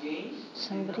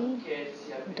 Somebody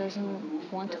who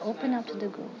doesn't want to open up to the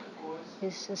group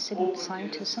is a sign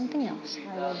to something else,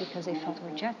 either because they felt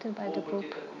rejected by the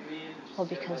group, or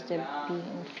because they're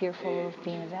being fearful of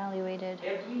being evaluated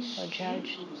or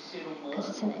judged. Because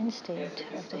it's an instinct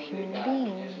of the human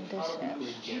being,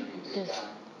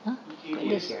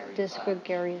 this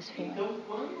gregarious feeling.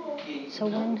 So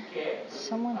when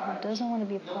someone who doesn't want to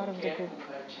be a part of the group,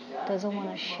 doesn't want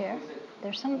to share,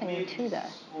 there's something to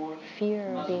that.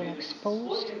 Fear of being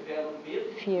exposed.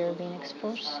 Fear of being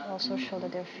exposed also show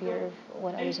that they're fear of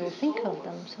what others will think of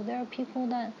them. So there are people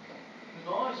that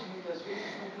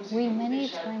we many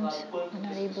times are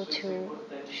not able to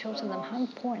show to them how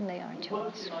important they are to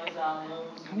us,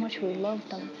 how much we love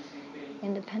them,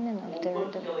 independent of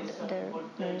their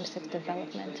linguistic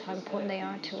development, how important they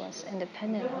are to us,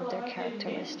 independent of their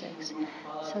characteristics.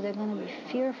 So they're going to be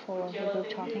fearful of the group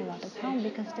talking about the problem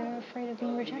because they're afraid of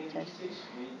being rejected.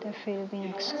 They're afraid of being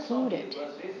excluded.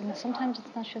 And sometimes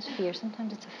it's not just fear,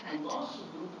 sometimes it's a fact.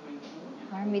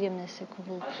 Our mediumistic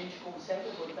group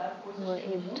were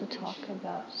able to talk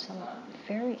about some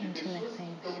very intimate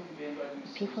things.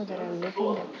 People that are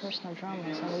living their personal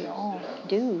dramas, and we all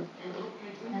do.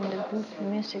 And the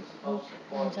music group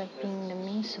ends up being the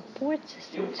main support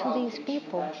system to these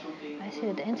people. I see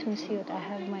that the intimacy that I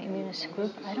have in my music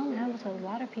group, I don't have with a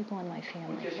lot of people in my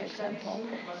family, for example,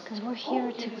 because we're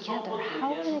here together.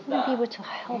 How are they going to be able to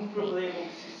help me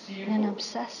in an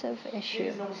obsessive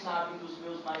issue?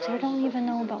 Because they don't even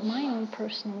know about my own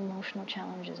personal emotional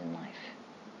challenges in life.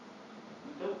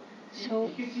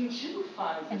 So,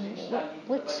 and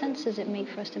what sense does it make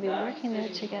for us to be working there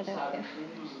together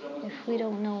if we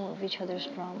don't know of each other's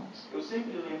dramas?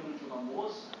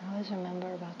 I always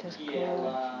remember about this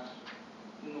girl,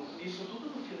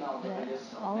 that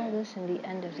all of this in the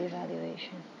end of the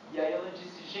evaluation.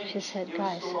 She said,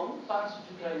 guys,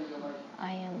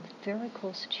 I am very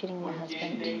close to cheating my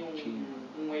husband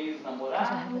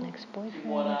because I have an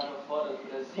ex-boyfriend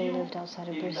who lived outside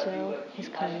of Brazil. He's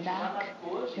coming back.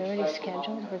 We're already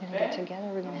scheduled. We're going to get together.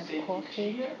 We're going to have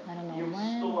coffee. I don't know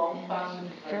when. And I am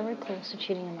very close to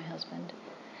cheating on my husband.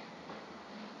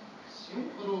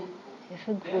 If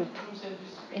a group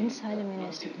inside a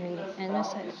monastic meeting and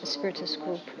inside a spiritist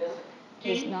group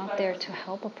is not there to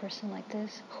help a person like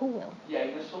this, who will?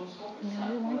 And then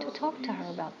we went to talk to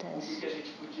her about this,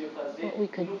 what we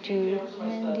could do,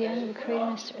 and in the end we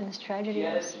created a tragedy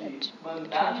that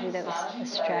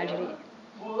was a tragedy.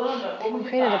 We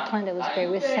created a plan that was great.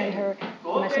 We send her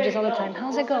messages all the time.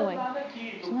 How's it going?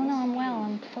 She said, no, I'm well.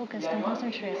 I'm focused. I'm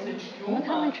concentrated. And look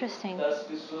how interesting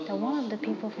that one of the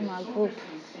people from our group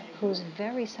who's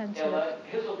very sensitive,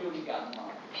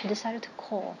 she decided to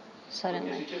call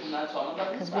suddenly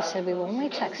because we said we will only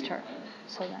text her.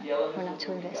 so that we're not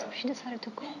too invasive. She decided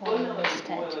to call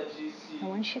instead. And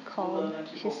when she called,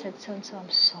 she said, so I'm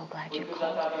so glad you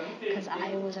called, because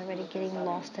I was already getting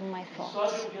lost in my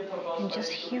thoughts. And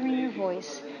just hearing your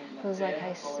voice, it was like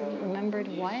I remembered,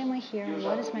 why am I here?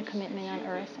 What is my commitment on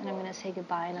earth? And I'm going to say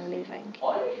goodbye and I'm leaving.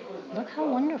 Look how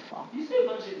wonderful.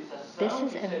 This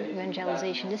is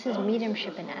evangelization. This is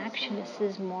mediumship in action. This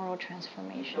is moral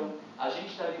transformation.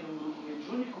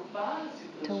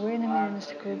 So we're in a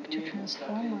mediumist group to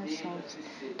transform ourselves,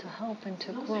 to help and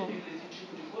to grow.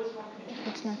 If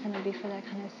it's not going to be for that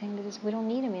kind of thing, we don't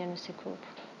need a mediumistic group.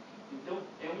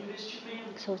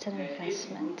 So it's an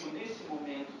investment.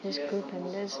 This group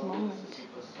in this moment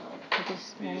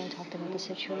talked about the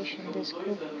situation. This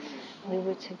group, we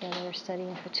were together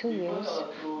studying for 2 years,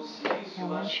 and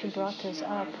when she brought this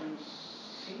up,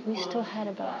 we still had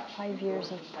about 5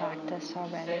 years of practice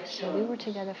already. So we were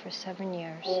together for 7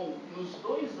 years. In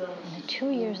the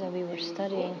 2 years that we were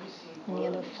studying, and the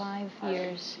other 5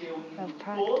 years of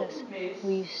practice,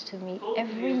 we used to meet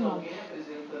every month.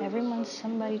 Every month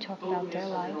somebody talked about their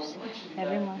lives.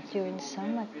 Every month doing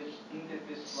some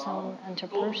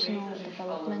interpersonal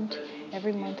development.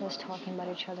 Every month us talking about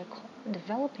each other,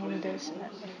 developing this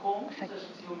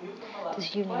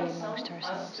this unity amongst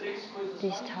ourselves,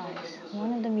 these ties.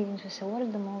 One of the meetings we said, what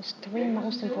are the three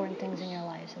most important things in your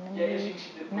lives? And then we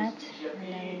met,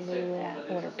 and then we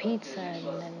would order pizza,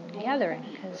 and then gathering,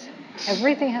 because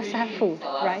everything has to have food,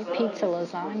 right? Pizza,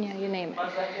 lasagna, you name it.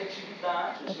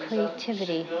 But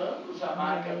creativity was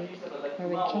already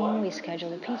came. We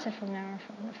scheduled a pizza from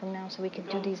now so we could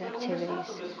do these activities.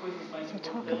 So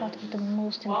talk about the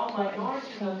most important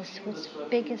things. What's the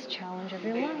biggest challenge of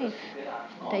your life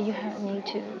that you need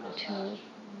to grow?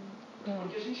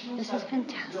 This is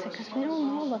fantastic, because we don't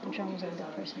know about the dramas of the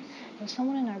person. There was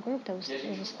someone in our group that was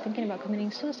thinking about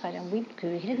committing suicide, and we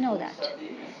didn't know that.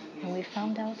 And we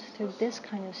found out through this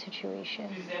kind of situation.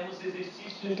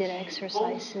 We did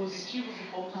exercises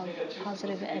of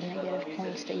positive and negative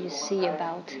points that you see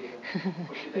about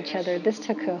each other. This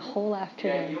took a whole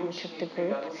afternoon. We took the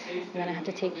group, and then I had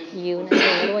to take you and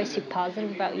say, what do I see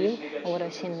positive about you, or what do I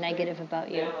see negative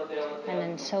about you? And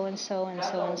then so and so and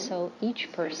so and so,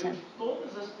 each person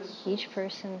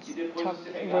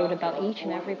wrote about each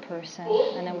and every person,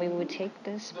 and then we would take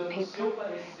this paper,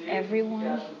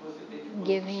 everyone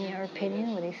giving your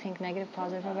opinion, what they think negative,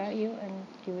 positive about you, and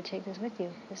you would take this with you.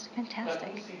 This is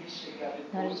fantastic.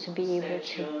 In order to be able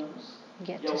to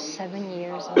get to 7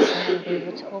 years and someone be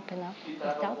able to open up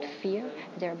without fear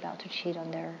that they're about to cheat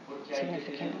on their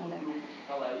significant other.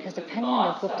 Because depending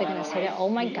on the group, they're going to say that, oh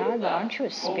my God, but aren't you a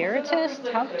spiritist?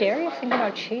 How dare you think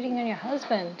about cheating on your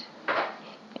husband?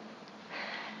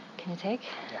 Can you take?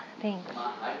 Yeah. Thanks.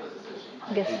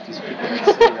 I hate these people that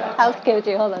say that. I'll give it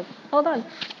to you. Hold on.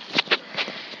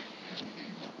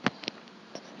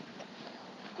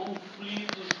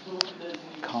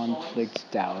 Conflicts,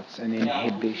 doubts, and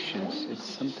inhibitions. It's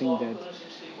something that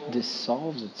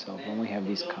dissolves itself when we have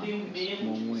these conflicts.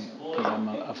 Because I'm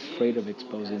afraid of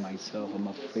exposing myself. I'm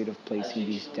afraid of placing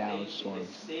these doubts or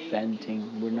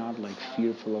venting. We're not like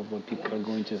fearful of what people are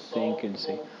going to think and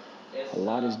say. A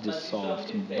lot is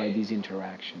dissolved by these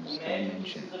interactions that I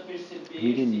mentioned. The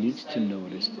medium needs to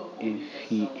notice if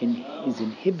he is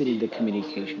inhibiting the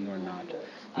communication or not,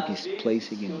 if he's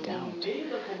placing in doubt.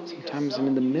 Sometimes I'm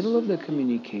in the middle of the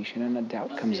communication and a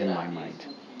doubt comes in my mind.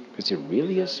 Is it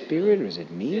really a spirit, or is it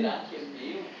me?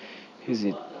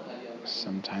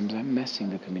 Sometimes I'm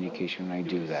messing the communication when I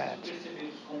do that.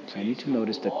 So I need to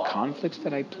notice the conflicts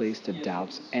that I place, the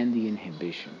doubts, and the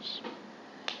inhibitions.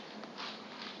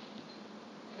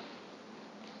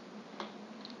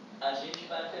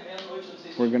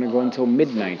 We're going to go until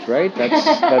midnight, right?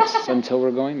 That's until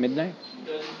we're going midnight?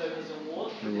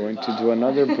 We're going to do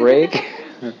another break,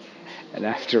 and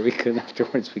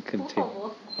afterwards we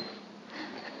continue.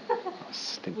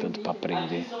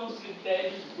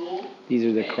 These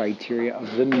are the criteria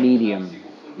of the medium,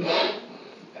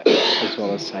 as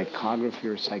well as psychography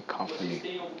or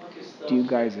psychophony. Do you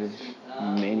guys have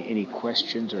any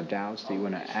questions or doubts that you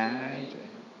want to add?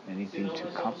 Anything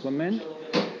to complement?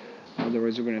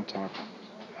 Otherwise, we're going to talk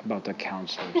about the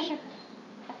counselors.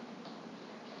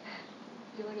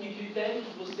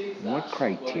 What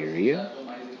criteria,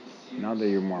 now that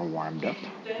you're more warmed up,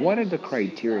 what are the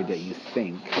criteria that you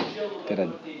think that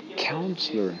a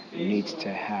counselor needs to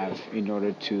have in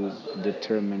order to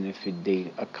determine if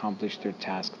they accomplish their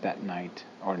task that night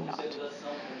or not?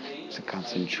 It's a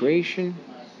concentration,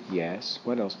 yes.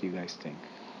 What else do you guys think?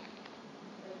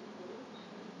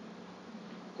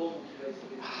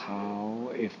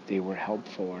 How, if they were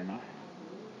helpful or not?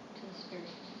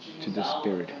 To the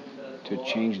spirit. to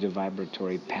change the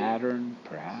vibratory pattern,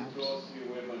 perhaps.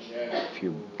 If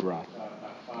you brought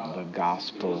the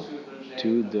gospel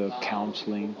to the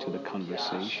counseling, to the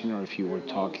conversation, or if you were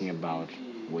talking about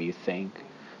what you think,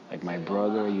 like my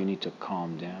brother, you need to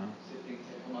calm down.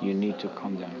 You need to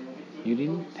calm down. You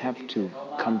didn't have to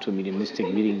come to a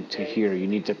mediumistic meeting to hear you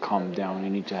need to calm down, you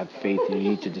need to have faith, and you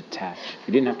need to detach.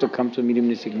 You didn't have to come to a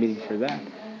mediumistic meeting for that.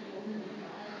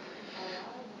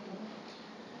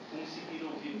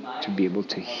 To be able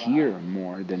to hear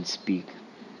more than speak.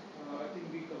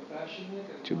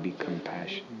 To be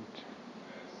compassionate.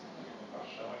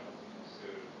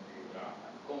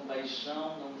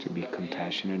 To be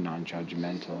compassionate,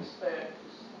 non-judgmental.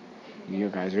 You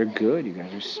guys are good. You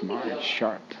guys are smart,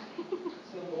 sharp.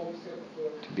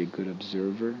 To be a good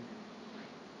observer.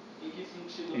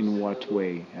 In what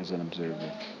way as an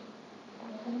observer?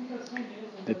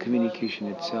 The communication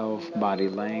itself, body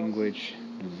language,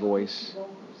 voice,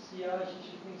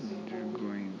 they're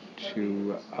going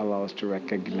to allow us to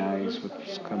recognize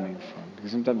what's coming from.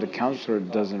 Because sometimes the counselor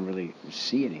doesn't really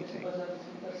see anything.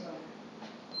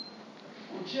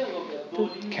 The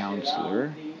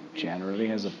counselor generally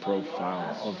has a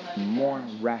profile of more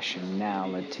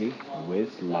rationality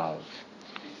with love.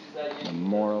 The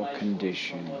moral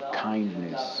condition,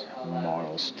 kindness,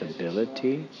 moral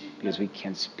stability, because we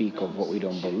can't speak of what we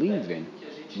don't believe in,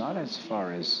 not as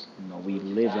far as we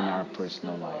live in our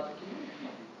personal life.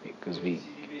 Because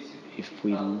if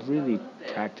we really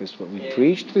practiced what we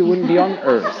preached, we wouldn't be on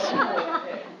earth.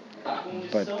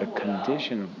 But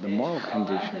the moral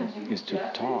condition is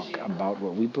to talk about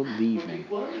what we believe in.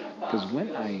 Because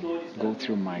when I go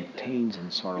through my pains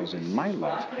and sorrows in my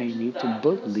life, I need to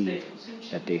believe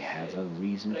that they have a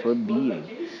reason for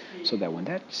being. So that when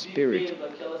that spirit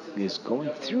is going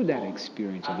through that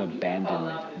experience of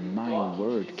abandonment, my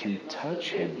word can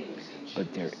touch him.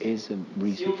 But there is a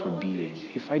reason for being.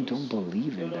 If I don't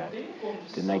believe in that,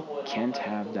 then I can't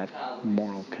have that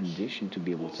moral condition to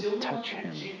be able to touch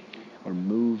him or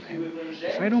move him.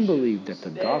 If I don't believe that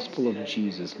the gospel of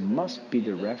Jesus must be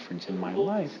the reference in my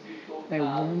life, I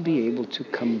won't be able to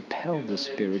compel the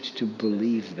spirit to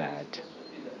believe that.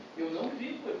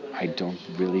 I don't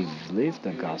really live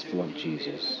the gospel of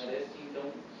Jesus.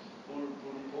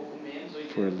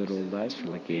 For a little less, for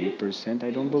like 80%, I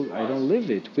don't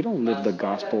live it. We don't live the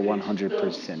gospel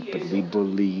 100%, but we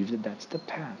believe that that's the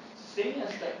path.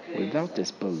 Without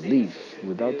this belief,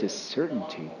 without this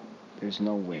certainty, there's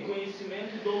no way.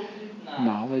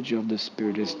 Knowledge of the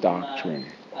Spiritist doctrine.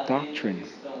 Doctrine,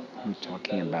 I'm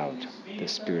talking about the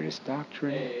Spiritist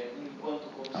doctrine,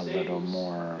 a little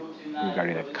more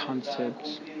regarding the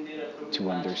concepts, to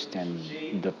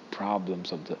understand the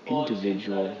problems of the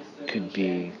individual, could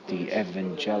be the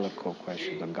evangelical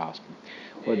question, the gospel.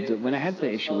 When I had the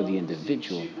issue with the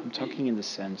individual, I'm talking in the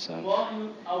sense of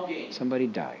somebody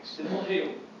dies.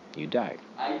 You died.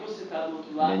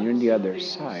 Then you're on the other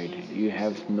side. You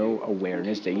have no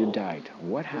awareness that you died.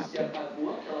 What happened?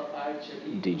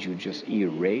 Did you just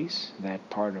erase that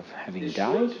part of having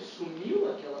died?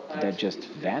 Did that just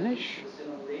vanish?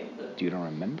 You don't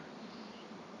remember?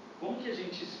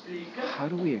 How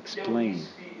do we explain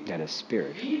that a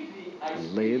spirit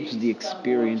lives the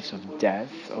experience of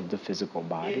death of the physical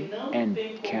body and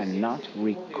cannot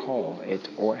recall it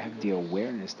or have the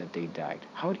awareness that they died?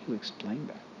 How do you explain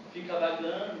that?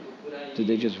 Do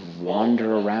they just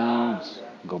wander around,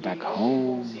 go back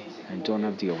home, and don't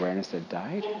have the awareness that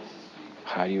died?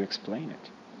 How do you explain it?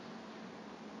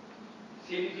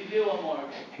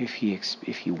 If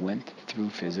he went through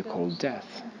physical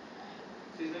death.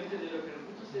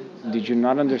 Did you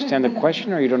not understand the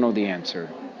question, or you don't know the answer?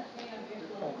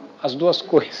 As duas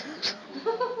coisas.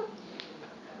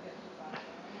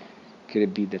 Could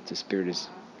it be that the spirit is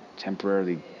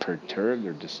temporarily perturbed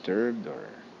or disturbed, or?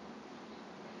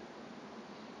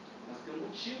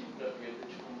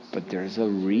 But there's a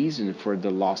reason for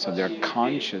the loss of their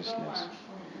consciousness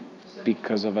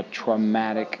because of a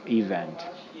traumatic event.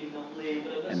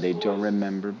 And they don't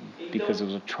remember because it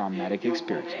was a traumatic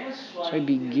experience. So I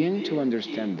begin to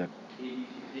understand that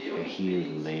he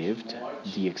lived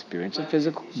the experience of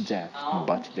physical death,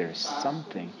 but there's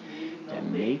something that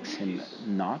makes him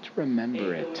not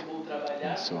remember it.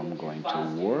 And so I'm going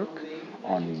to work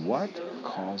on what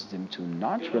caused him to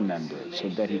not remember it so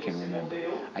that he can remember.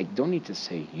 I don't need to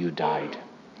say, you died.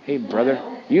 Hey, brother,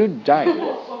 you died.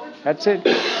 That's it.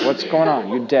 What's going on?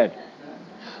 You're dead.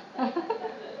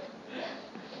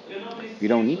 You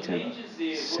don't need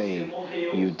to say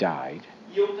you died.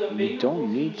 You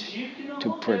don't need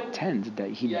to pretend that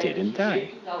he didn't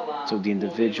die. So the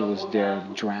individual is there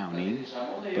drowning,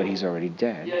 but he's already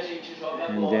dead.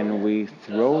 and then we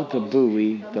throw the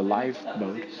buoy, the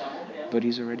lifeboat, but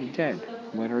he's already dead.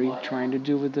 What are you trying to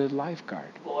do with the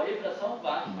lifeguard?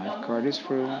 The lifeguard is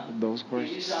for those who are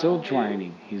still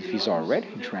drowning. If he's already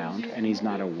drowned and he's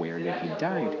not aware that he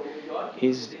died,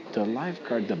 is the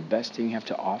lifeguard the best thing you have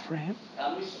to offer him?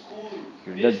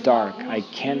 You're in the dark. I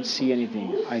can't see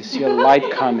anything. I see a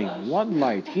light coming. What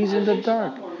light? He's in the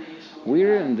dark.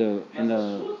 We're in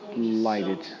the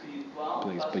lighted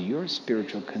place, but your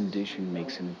spiritual condition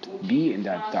makes him be in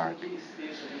that dark.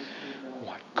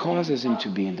 What causes him to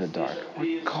be in the dark?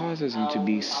 What causes him to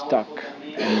be stuck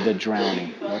in the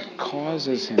drowning? What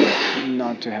causes him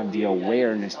not to have the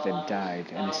awareness that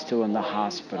died and is still in the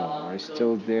hospital, or is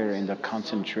still there in the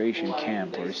concentration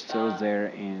camp, or is still there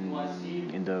in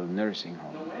the nursing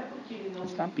home?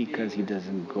 It's not because he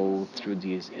doesn't go through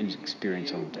the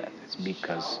experience of death. It's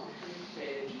because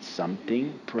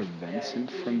something prevents him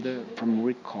from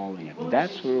recalling it.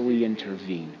 That's where we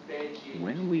intervene.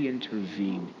 When we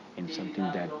intervene in something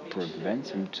that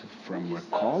prevents him from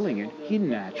recalling it, he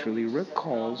naturally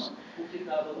recalls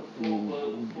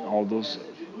all those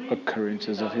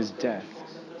occurrences of his death.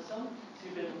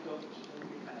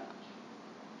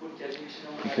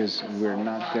 Because we're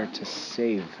not there to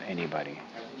save anybody.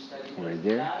 We're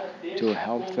there to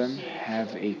help them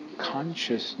have a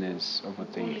consciousness of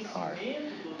what they are.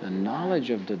 The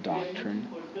knowledge of the doctrine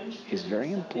is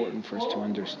very important for us to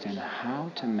understand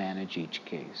how to manage each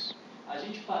case.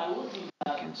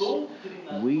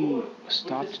 We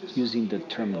stopped using the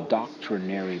term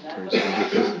doctrinary person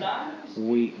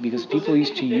because people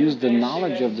used to use the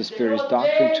knowledge of the Spiritist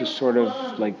doctrine to sort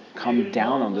of like come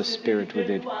down on the Spirit with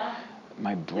it.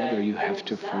 My brother, you have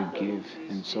to forgive.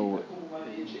 And so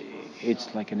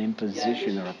it's like an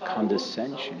imposition or a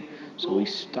condescension. So we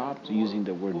stopped using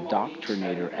the word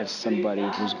doctrinator as somebody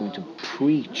who's going to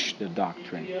preach the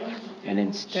doctrine, and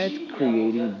instead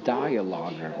creating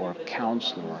dialoguer or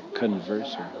counselor or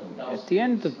converser. At the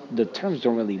end, the terms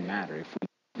don't really matter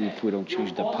if we don't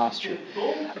change the posture.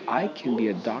 I can be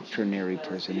a doctrinary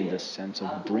person in the sense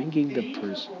of bringing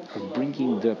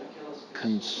the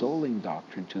consoling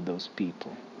doctrine to those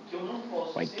people.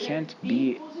 I can't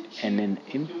be an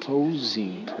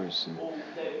imposing person,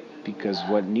 because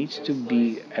what needs to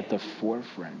be at the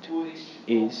forefront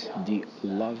is the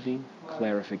loving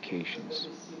clarifications.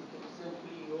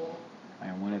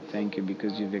 I want to thank you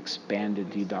because you've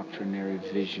expanded the doctrinary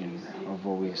vision of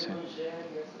what we said,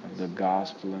 of the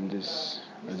gospel, and this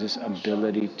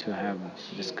ability to have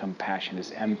this compassion,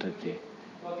 this empathy.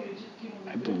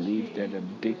 I believe that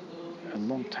a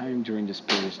long time during the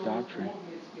Spiritist doctrine,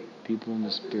 people in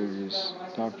the Spiritist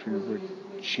doctrine were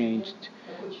changed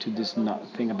to this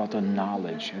thing about the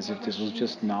knowledge, as if this was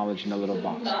just knowledge in a little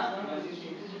box.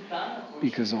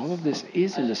 Because all of this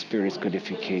is in the Spirit's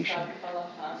codification.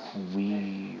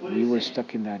 We were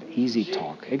stuck in that easy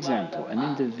talk. Example, an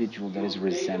individual that is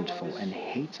resentful and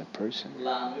hates a person.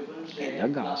 In the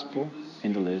Gospel,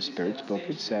 in the Little Spirit's book,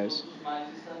 it says,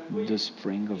 the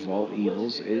spring of all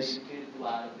evils is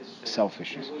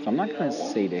selfishness. So I'm not going to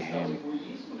say to him,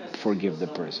 forgive the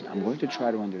person. I'm going to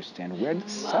try to understand where the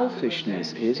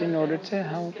selfishness is in order to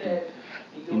help him.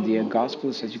 In the gospel,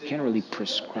 it says you can't really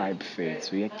prescribe faith.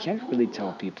 So you can't really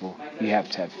tell people you have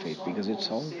to have faith because it's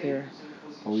all there.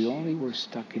 But we only were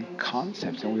stuck in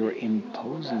concepts and we were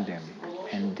imposing them.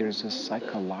 And there's a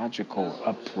psychological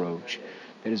approach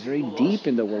that is very deep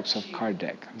in the works of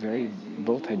Kardec, very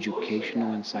both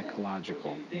educational and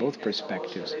psychological, both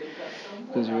perspectives.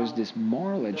 Because there is this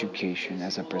moral education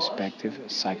as a perspective,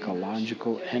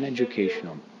 psychological and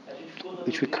educational,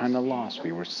 which we kind of lost.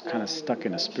 We were kind of stuck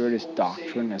in a Spiritist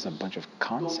doctrine as a bunch of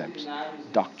concepts,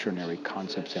 doctrinary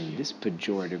concepts in this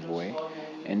pejorative way,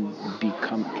 and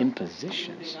become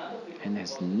impositions. And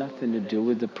has nothing to do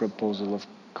with the proposal of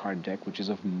Kardec, which is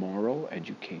of moral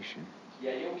education.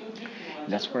 And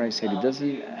that's where I said it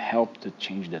doesn't help to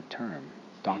change the term.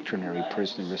 Doctrinary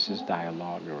person versus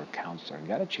dialogue or counselor. You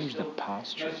got to change the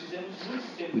posture.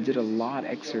 We did a lot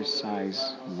of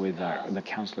exercise with the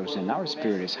counselors in our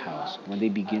Spiritist house when they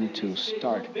begin to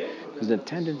start, because the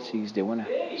tendencies, they want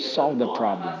to solve the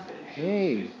problem.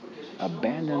 Hey,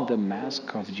 abandon the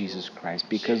mask of Jesus Christ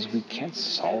because we can't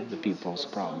solve the people's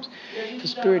problems. The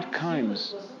Spirit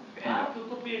comes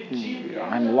and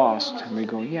I'm lost. And we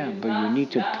go, yeah, but you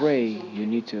need to pray. You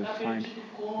need to find,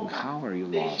 how are you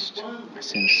lost?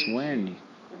 Since when?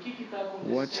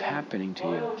 What's happening to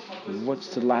you?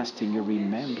 What's the last thing you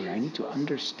remember? I need to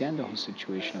understand the whole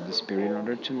situation of the Spirit in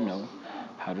order to know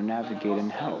how to navigate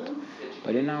and help.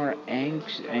 But in our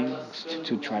angst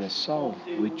to try to solve,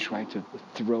 we try to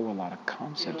throw a lot of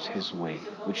concepts his way,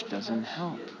 which doesn't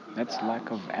help. That's lack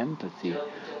of empathy,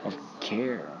 of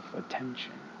care, of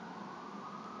attention.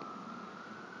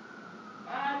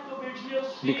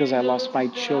 Because I lost my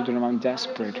children, I'm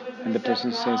desperate. And the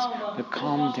person says, but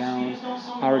calm down.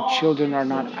 Our children are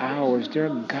not ours, they're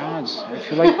God's. I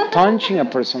feel like punching a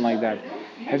person like that.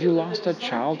 Have you lost a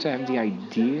child to have the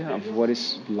idea of what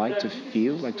it's like to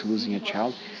feel like to losing a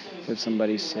child? Let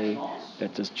somebody say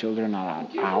that those children are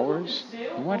not ours.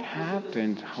 What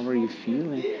happened? How are you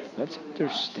feeling? Let's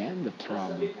understand the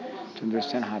problem, to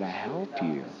understand how to help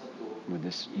you with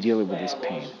this, dealing with this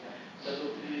pain.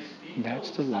 That's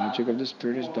the logic of the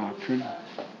Spiritist doctrine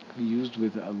used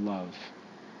with a love.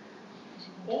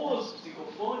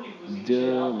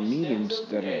 The mediums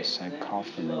that are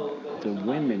psychophonic, the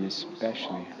women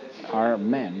especially, are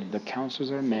men. The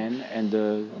counselors are men, and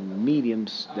the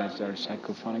mediums that are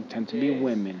psychophonic tend to be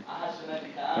women.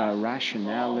 The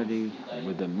rationality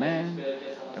with the man,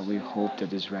 that we hope that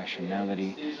this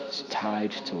rationality is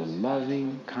tied to a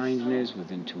loving kindness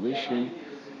with intuition,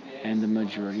 and the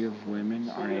majority of women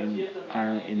are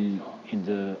in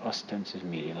the ostensive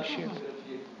mediumship.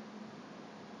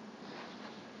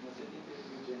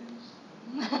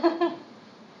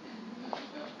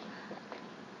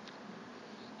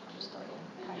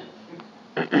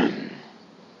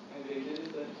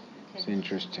 It's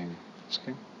interesting.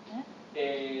 Okay.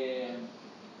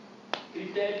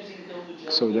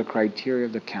 So the criteria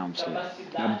of the counselor,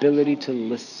 the ability to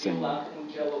listen.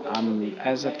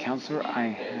 As a counselor, I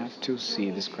have to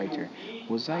see this criteria.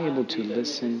 Was I able to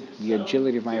listen? The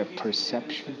agility of my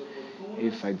perception.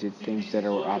 If I did things that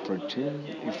are opportune,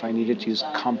 if I needed to use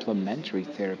complementary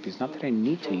therapies, not that I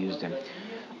need to use them,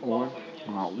 or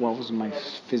what was my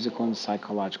physical and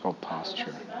psychological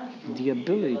posture. The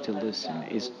ability to listen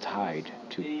is tied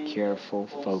to careful,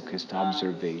 focused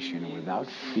observation without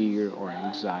fear or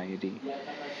anxiety,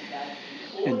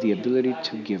 and the ability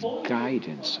to give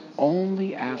guidance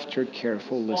only after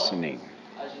careful listening.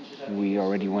 We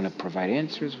already want to provide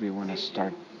answers, we want to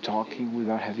start talking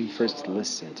without having first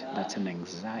listened. That's an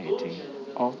anxiety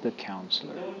of the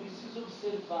counselor.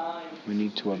 We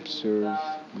need to observe,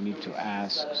 we need to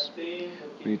ask, we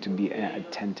need to be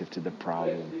attentive to the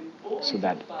problem so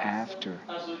that after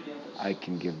I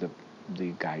can give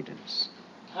the guidance.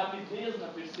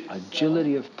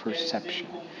 Agility of perception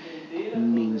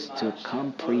means to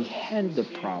comprehend the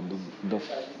problem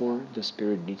before the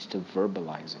spirit needs to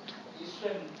verbalize it.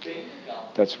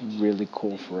 That's really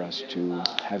cool for us to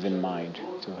have in mind,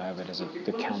 to have it as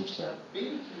the counselor.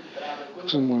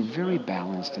 So when we're very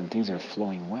balanced and things are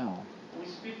flowing well,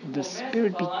 the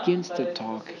spirit begins to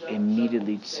talk.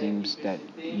 Immediately it seems that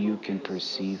you can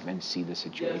perceive and see the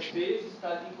situation.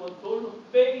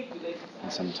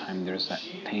 And sometimes there's that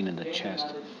pain in the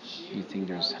chest. You think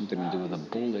there's something to do with a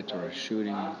bullet or a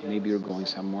shooting. Maybe you're going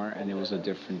somewhere and it was a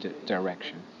different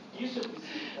direction.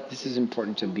 This is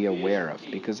important to be aware of,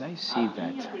 because I see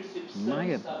that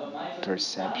my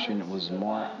perception was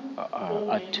more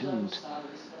attuned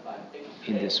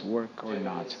in this work or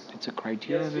not. It's a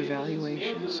criteria of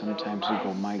evaluation. Sometimes you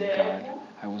go, my God,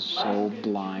 I was so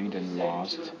blind and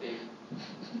lost.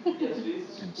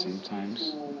 And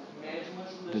sometimes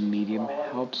the medium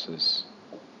helps us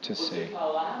to say,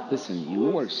 listen, you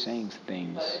were saying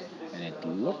things and it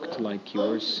looked like you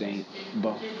were saying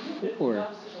before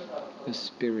the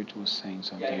spirit was saying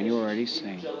something, and you were already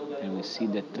saying, and we see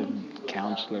that the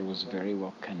counselor was very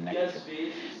well connected.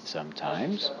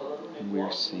 Sometimes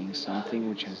we're seeing something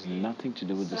which has nothing to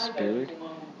do with the spirit,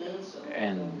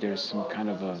 and there's some kind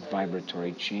of a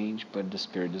vibratory change, but the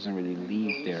spirit doesn't really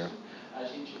leave there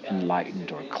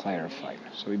enlightened or clarified.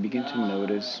 So we begin to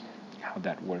notice how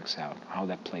that works out, how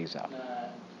that plays out.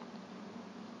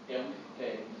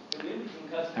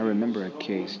 I remember a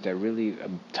case that really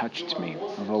touched me,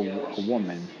 of a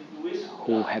woman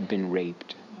who had been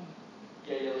raped.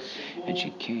 And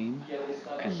she came,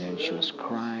 and then she was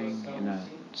crying in a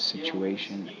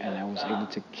situation, and I was able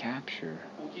to capture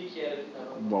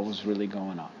what was really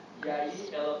going on.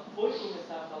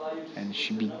 And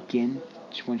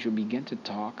when she began to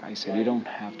talk, I said, you don't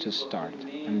have to start.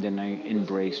 And then I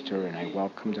embraced her and I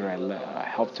welcomed her. I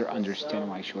helped her understand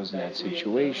why she was in that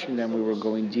situation. Then we were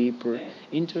going deeper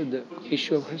into the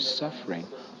issue of her suffering.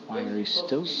 Why are you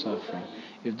still suffering?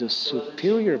 If the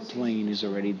superior plane is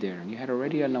already there, and you had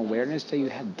already an awareness that you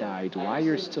had died, why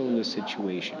you're still in this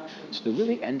situation? So they're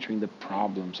really entering the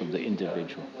problems of the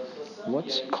individual.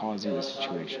 What's causing the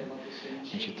situation?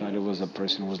 And she thought it was a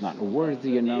person who was not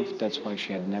worthy enough. That's why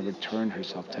she had never turned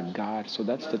herself to God. So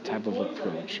that's the type of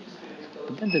approach.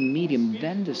 But then the medium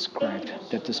then described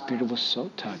that the spirit was so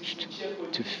touched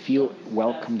to feel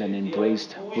welcomed and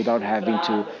embraced without having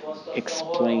to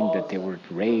explain that they were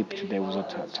raped, there was a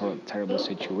terrible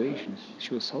situation.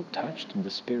 She was so touched in the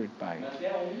spirit by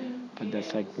it. But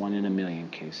that's like 1 in a million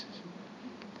cases.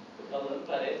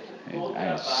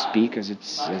 I speak as it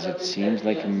seems,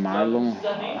 like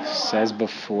Marlon says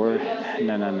before.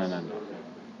 No.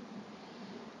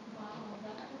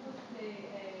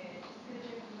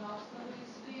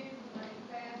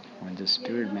 When the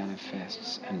spirit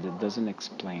manifests and it doesn't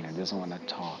explain, it doesn't want to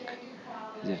talk,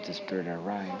 as if the spirit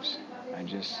arrives, I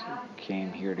just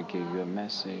came here to give you a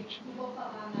message.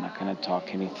 I'm not going to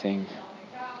talk anything.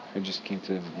 I just came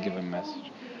to give a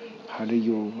message. How do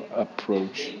you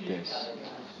approach this?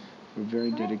 We're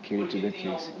very dedicated to the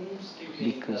case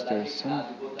because there are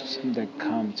some that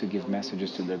come to give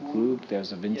messages to the group.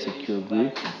 There's an insecure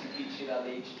group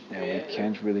that we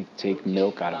can't really take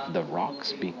milk out of the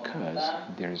rocks because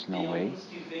there's no way.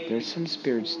 There's some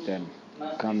spirits that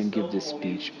come and give this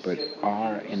speech but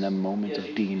are in a moment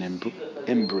of being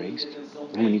embraced.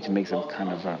 We need to make some kind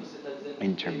of a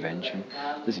intervention.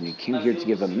 Listen, you came here to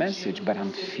give a message, but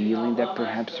I'm feeling that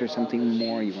perhaps there's something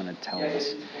more you want to tell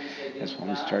us. That's when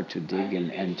we start to dig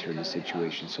and enter the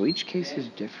situation. So each case is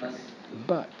different,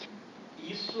 but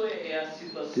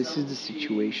this is the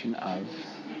situation of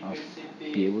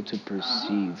be able to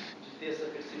perceive,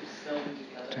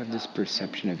 to have this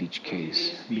perception of each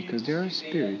case, because there are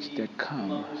spirits that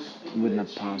come with a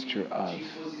posture of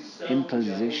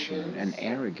imposition and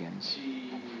arrogance,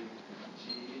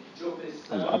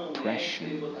 of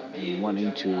oppression and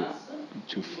wanting to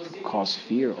cause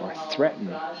fear or threaten,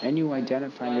 and you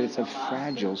identify that it's a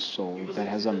fragile soul that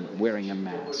has wearing a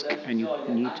mask, and you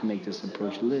need to make this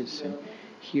approach. Listen,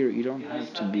 here you don't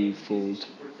have to be fooled.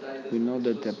 We know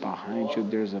that behind you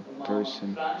there's a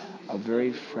person, a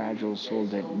very fragile soul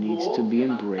that needs to be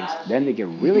embraced. Then they get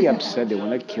really upset, they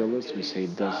want to kill us. We say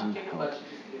it doesn't help.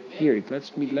 Here,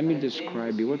 let me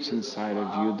describe you what's inside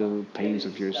of you, the pains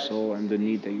of your soul and the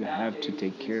need that you have to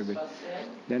take care of it.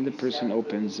 Then the person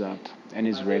opens up and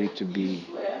is ready to be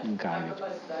guided.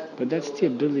 But that's the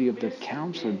ability of the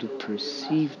counselor to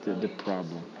perceive the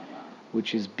problem,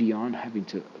 which is beyond having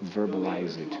to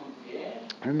verbalize it.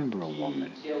 I remember a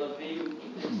woman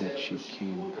that she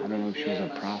came, I don't know if she was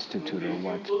a prostitute or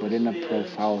what, but in a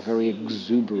profile very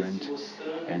exuberant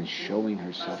and showing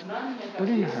herself. But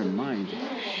in her mind,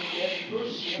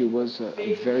 she was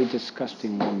a very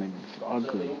disgusting woman,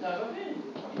 ugly.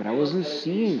 But I wasn't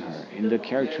seeing her in the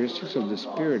characteristics of the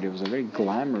spirit. It was a very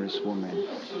glamorous woman.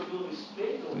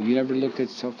 You never looked at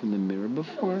yourself in the mirror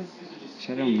before? She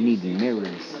said, I don't need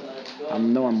mirrors. I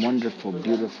know I'm wonderful,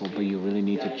 beautiful, but you really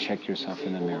need to check yourself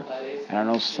in the mirror. And I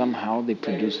know somehow they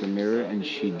produced a mirror and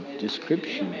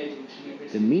description.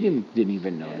 The medium didn't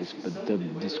even notice, but the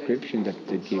description that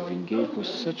the giving gave was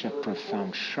such a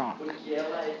profound shock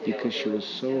because she was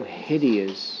so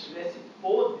hideous.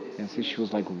 And so she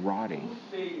was like rotting,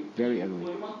 very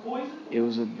ugly. It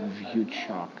was a huge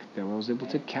shock that I was able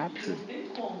to capture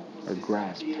or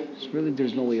grasp. So really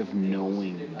there's no way of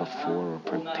knowing before or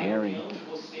preparing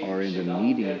or in the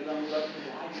meeting.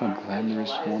 If a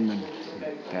glamorous woman,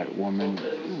 that woman,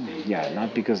 yeah,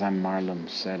 not because I'm Marlon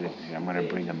said it, I'm going to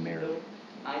bring a mirror.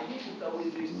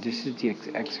 This is the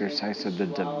exercise of the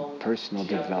personal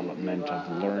development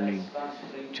of learning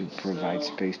to provide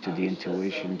space to the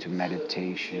intuition, to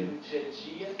meditation,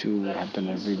 to happen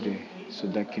every day, so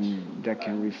that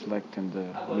can reflect in the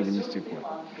mediumistic work.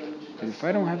 But if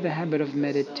I don't have the habit of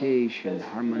meditation,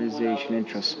 harmonization,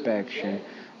 introspection,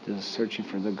 the searching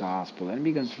for the gospel, then it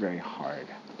becomes very hard.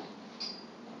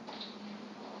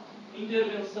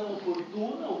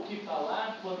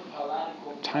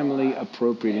 Timely,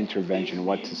 appropriate intervention,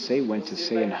 what to say, when to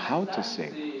say, and how to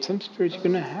say. Some spirits you're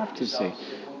going to have to say,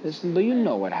 listen, but you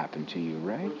know what happened to you,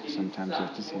 right? Sometimes you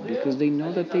have to say, because they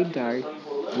know that they died.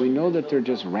 We know that they're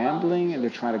just rambling and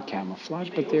they're trying to camouflage,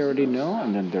 but they already know.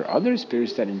 And then there are other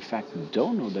spirits that in fact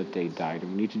don't know that they died,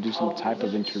 and we need to do some type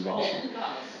of intervention.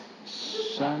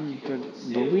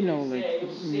 But we know, like,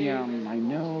 yeah, I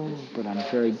know, but I'm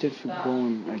very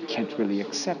difficult. I can't really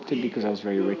accept it because I was a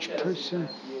very rich person.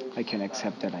 I can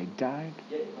accept that I died.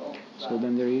 So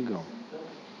then there you go.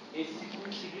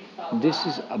 This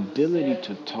is ability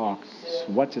to talk,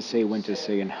 what to say, when to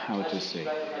say, and how to say.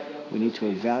 We need to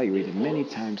evaluate it many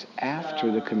times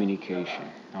after the communication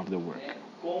of the work.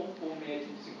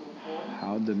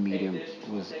 How the medium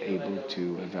was able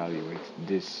to evaluate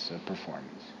this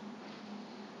performance.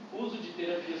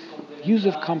 Use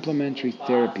of complementary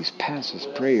therapies, passes,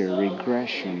 prayer,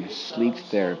 regression, sleep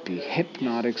therapy,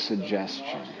 hypnotic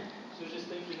suggestion.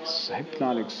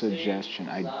 Hypnotic suggestion,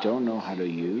 I don't know how to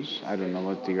use. I don't know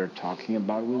what they are talking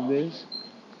about with this.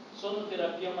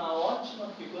 Sonoterapia é uma ótima,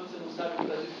 porque quando você não sabe o que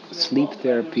fazer, você Sleep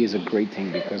therapy is a great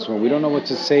thing because when we don't know what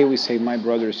to say, we say, my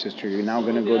brother or sister, you're now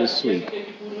going to go to sleep.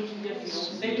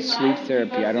 Sleep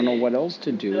therapy, I don't know what else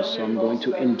to do, so I'm going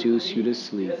to induce you to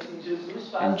sleep.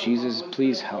 And Jesus,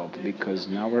 please help, because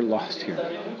now we're lost here.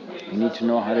 We need to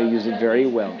know how to use it very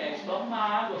well.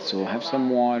 So have some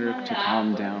water to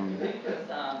calm down,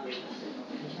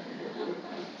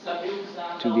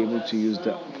 to be able to use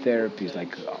the therapies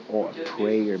like or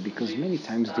prayer, because many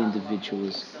times the individual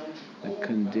is in a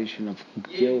condition of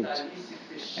guilt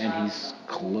and he's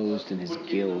closed in his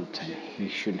guilt and he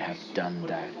shouldn't have done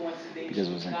that because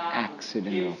it was an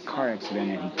accident or a car accident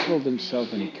and he killed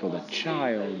himself and he killed a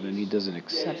child and he doesn't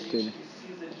accept it.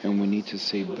 And we need to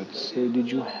say, but sir,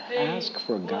 did you ask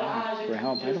for God for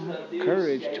help? I don't have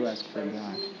courage to ask for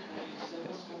God.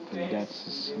 But that's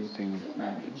something,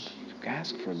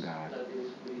 ask for God.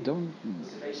 Don't,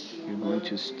 you're going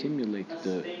to stimulate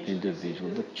the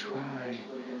individual, but try.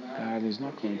 God is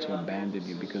not going to abandon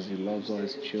you because he loves all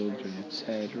his children,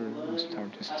 etc. You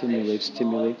start to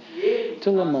stimulate,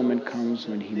 till a moment comes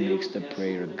when he makes the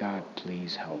prayer, God,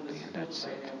 please help me, and that's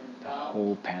it. The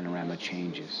whole panorama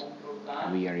changes.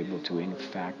 And we are able to, in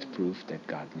fact, prove that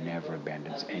God never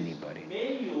abandons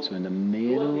anybody. So in the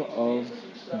middle of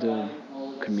the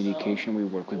communication, we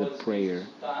work with the prayer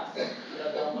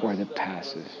or the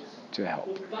passive to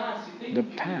help. The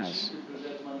pass,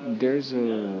 there's a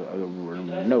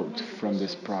note from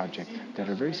this project that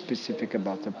are very specific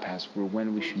about the pass, for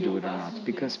when we should do it or not,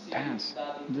 because pass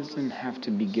doesn't have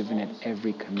to be given at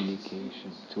every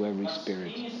communication to every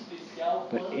spirit,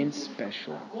 but in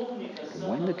special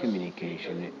when the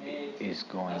communication is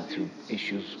going through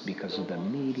issues because of the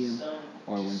medium,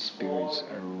 or when spirits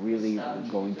are really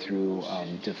going through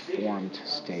deformed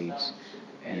states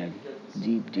and a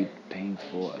deep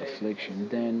painful affliction,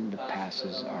 then the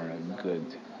passes are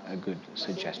a good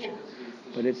suggestion.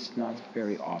 But it's not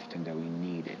very often that we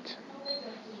need it.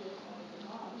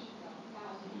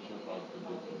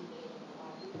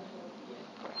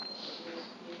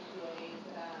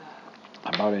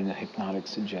 About in a hypnotic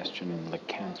suggestion and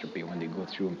lycanthropy, when they go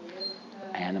through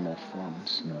animal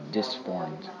forms,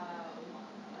 disformed,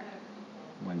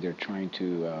 when they're trying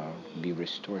to be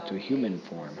restored to human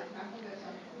form.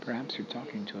 Perhaps you're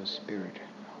talking to a spirit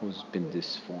who's been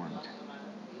disformed.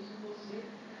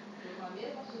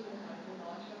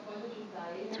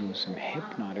 Through some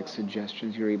hypnotic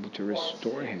suggestions, you're able to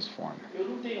restore his form.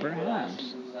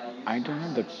 Perhaps I don't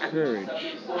have the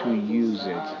courage to use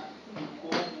it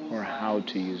or how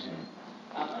to use it.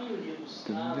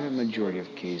 The very majority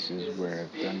of cases where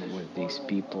I've done with these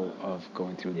people of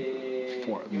going through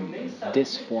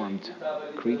disformed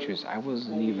creatures, I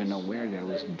wasn't even aware that I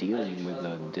was dealing with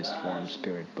a disformed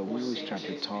spirit. But when we start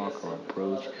to talk or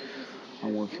approach, I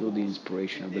will feel the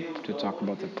inspiration of to talk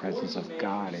about the presence of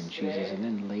God and Jesus, and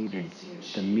then later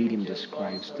the medium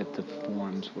describes that the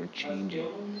forms were changing.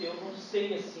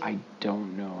 I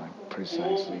don't know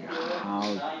precisely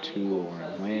how to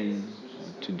or when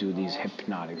to do these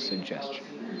hypnotic suggestions.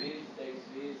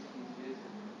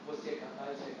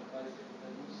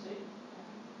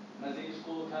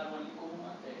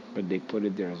 But they put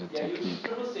it there as a technique.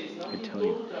 I tell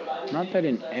you, not that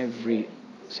in every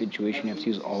situation you have to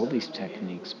use all these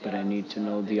techniques, but I need to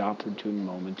know the opportune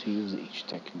moment to use each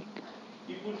technique.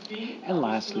 And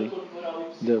lastly,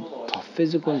 the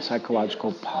physical and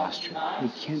psychological posture.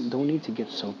 We don't need to get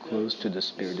so close to the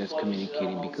spirit that's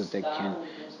communicating, because that can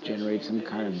generate some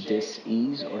kind of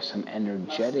dis-ease or some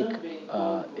energetic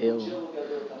ill.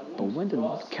 But when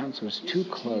the counselor is too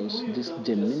close, this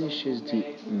diminishes the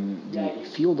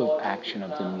field of action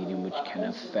of the medium, which can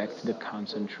affect the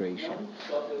concentration.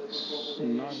 So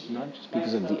not just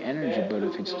because of the energy, but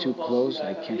if it's too close,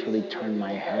 I can't really turn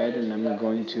my head, and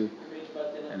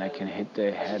I can hit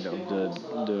the head of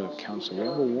the counselor. We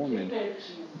have a woman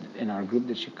in our group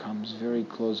that she comes very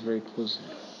close,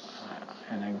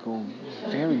 and I go,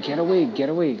 get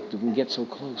away, don't get so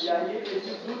close.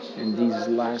 In these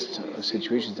last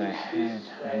situations I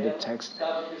had the text,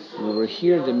 we were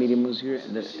here, the medium was here,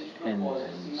 and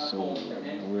so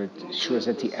she was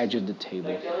at the edge of the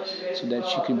table, so that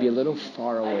she could be a little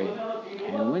far away.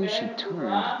 And when she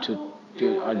turned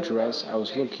to address, I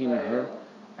was looking at her,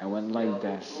 I went like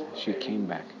this, she came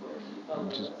back. I'm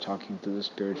just talking to the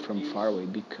spirit from far away,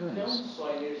 because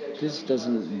this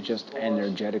doesn't just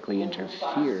energetically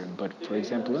interfere, but for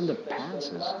example, in the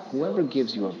passes, whoever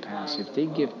gives you a pass, if they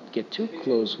get too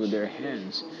close with their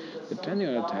hands, depending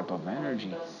on the type of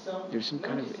energy, there's some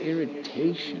kind of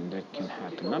irritation that can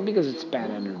happen. Not because it's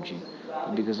bad energy,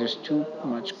 but because there's too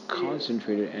much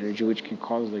concentrated energy, which can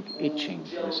cause like itching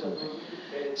or something.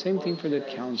 Same thing for the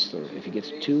counselor. If he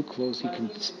gets too close, he can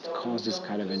cause this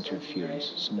kind of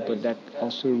interference. So, but that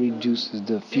also reduces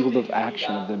the field of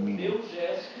action of the medium.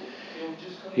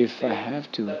 If I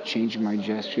have to change my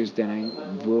gestures, then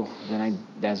I will. Then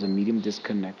I, as a medium,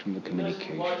 disconnect from the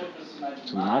communication.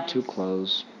 So not too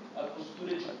close,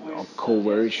 or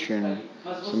coercion.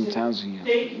 Sometimes,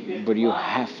 but you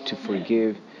have to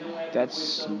forgive.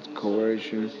 That's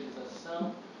coercion.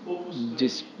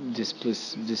 This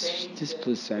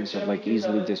sense of like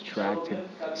easily distracted.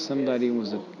 Somebody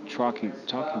was talking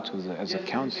to as a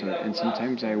counselor, and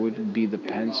sometimes I would be the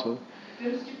pencil.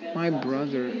 My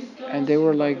brother, and they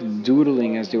were like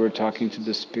doodling as they were talking to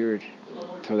the spirit.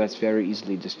 So that's very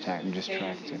easily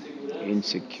distracted.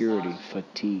 Insecurity,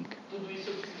 fatigue.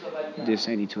 This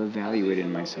I need to evaluate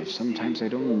in myself. Sometimes I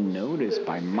don't notice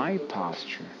by my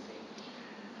posture.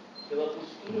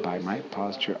 By my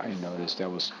posture, I noticed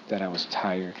that I was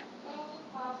tired.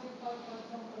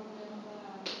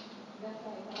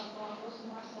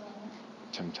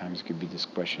 Sometimes it could be this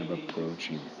question of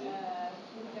approaching.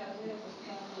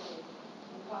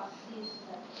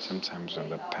 Sometimes when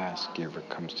the pass giver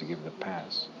comes to give the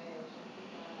pass,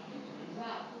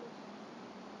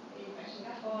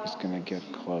 it's gonna get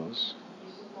close.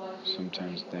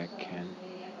 Sometimes that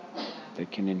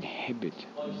can inhibit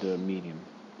the medium.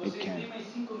 It can.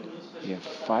 You have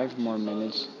 5 more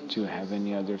minutes to have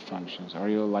any other functions. Are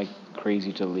you like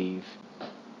crazy to leave?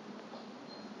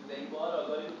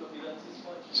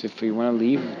 So if you want to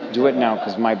leave, do it now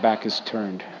because my back is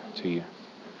turned to you.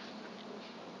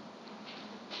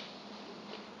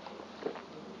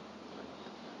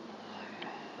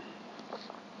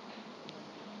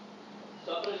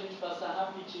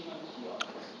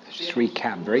 Just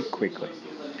recap very quickly.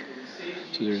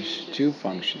 So there's two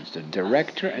functions, the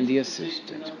director and the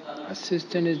assistant.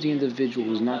 Assistant is the individual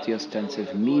who's not the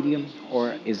ostensive medium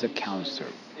or is a counselor.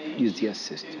 He's the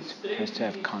assistant. Has to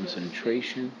have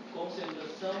concentration,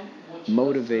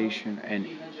 motivation, and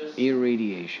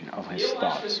irradiation of his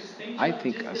thoughts. I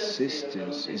think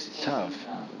assistance is tough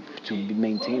to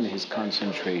maintain his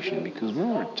concentration because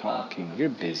when we're talking, you're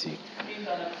busy.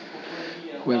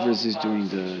 Whoever is doing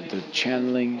the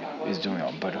channeling is doing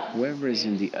all, but whoever is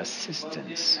in the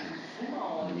assistance,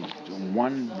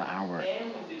 1 hour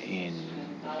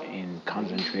in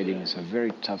concentrating is a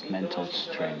very tough mental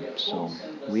strain. So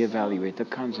we evaluate the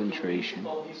concentration.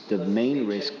 The main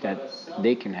risk that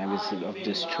they can have is of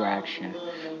distraction.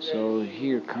 So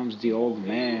here comes the old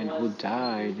man who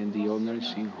died in the old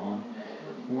nursing home.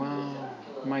 Wow,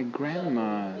 my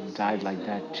grandma died like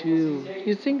that too. Do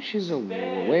you think she's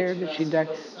aware that she died?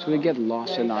 So we get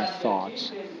lost in our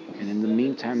thoughts. And in the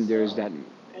meantime, there's that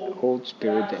old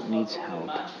spirit that needs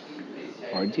help.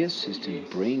 Or the assistant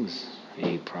brings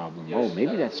a problem. Oh,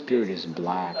 maybe that spirit is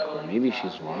black, or maybe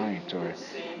she's white, or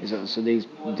so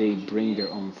they bring their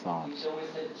own thoughts.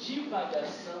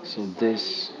 So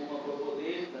this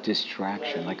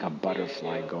distraction, like a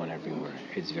butterfly going everywhere,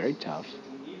 it's very tough.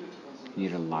 You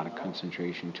need a lot of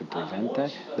concentration to prevent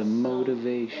that. The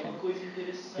motivation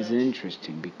is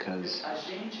interesting because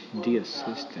the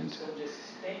assistant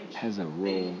has a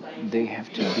role. They have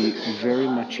to be very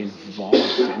much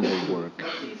involved in the work,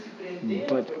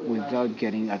 but without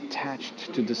getting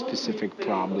attached to the specific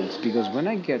problems. Because when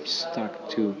I get stuck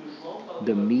to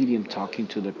the medium talking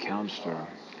to the counselor,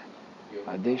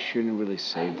 they shouldn't really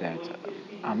say that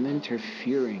I'm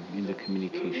interfering in the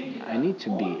communication. I need to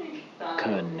be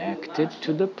connected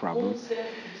to the problem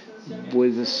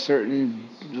with a certain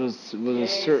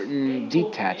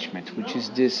detachment, which is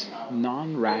this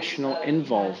non-rational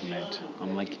involvement.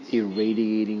 I'm like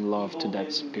irradiating love to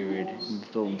that spirit,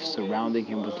 surrounding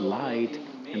him with light,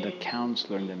 and the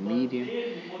counselor and the medium,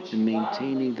 and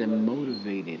maintaining them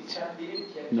motivated,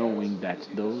 knowing that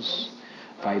those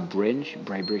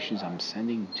vibrations I'm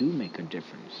sending do make a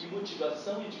difference.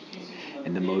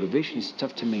 And the motivation is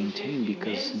tough to maintain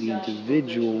because the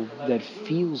individual that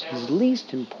feels he's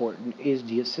least important is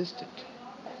the assistant.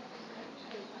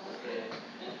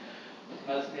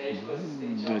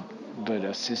 But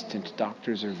assistant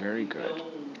doctors are very good.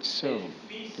 So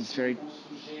it's very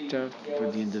tough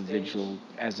for the individual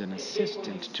as an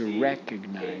assistant to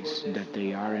recognize that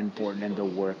they are important in the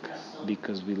work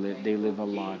because they live a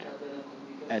lot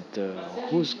at the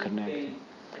who's connected.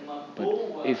 But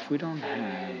if we don't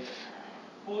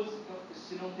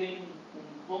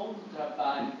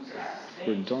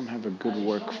have a good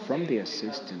work from the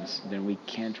assistants, then we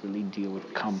can't really deal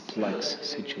with complex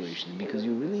situations because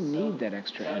you really need that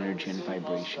extra energy and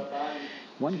vibration.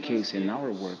 one case in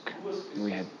our work,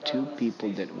 we had two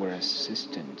people that were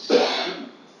assistants,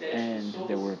 and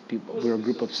there were people. We were a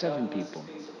group of 7 people.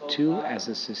 Two as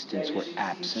assistants were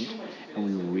absent, and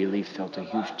we really felt a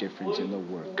huge difference in the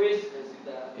work.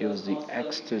 It was the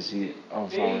ecstasy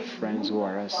of our friends who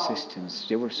are assistants.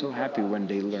 They were so happy when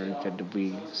they learned that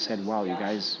we said, "Wow, you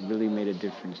guys really made a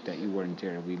difference that you weren't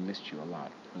there. We missed you a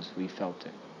lot." We felt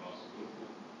it.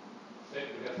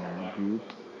 In our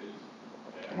group,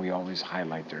 we always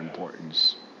highlight their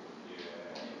importance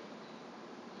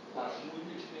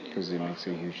because it makes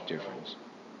a huge difference.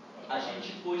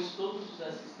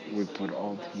 We put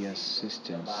all the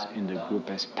assistants in the group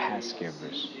as pass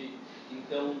givers.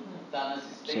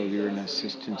 So you're an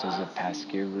assistant as a pass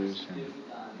givers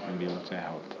and be able to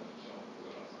help.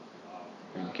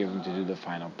 And give them to do the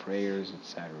final prayers,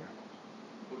 etc.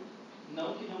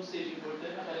 Not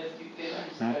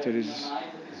that it's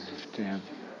to have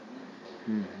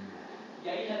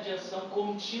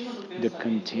the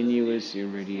continuous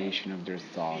irradiation of their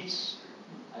thoughts.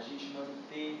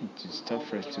 It's tough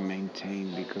for us to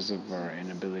maintain because of our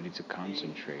inability to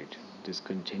concentrate. This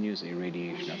continuous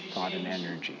irradiation of thought and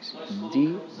energies.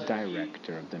 The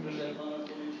director of the meeting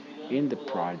in the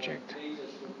project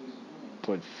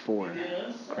put 4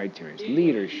 criteria: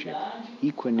 leadership,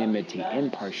 equanimity,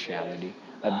 impartiality,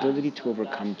 ability to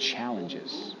overcome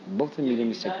challenges, both the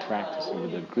mediumistic practice and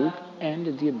with a group, and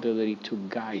the ability to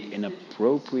guide in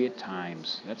appropriate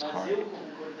times. That's hard.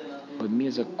 But me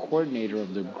as a coordinator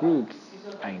of the group,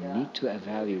 I need to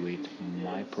evaluate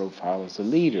my profile as a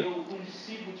leader.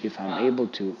 If I'm able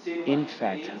to, in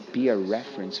fact, be a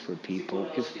reference for people,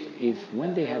 if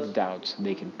when they have doubts,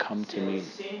 they can come to me,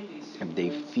 if they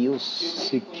feel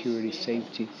security,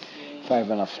 safety, if I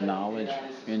have enough knowledge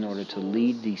in order to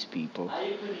lead these people,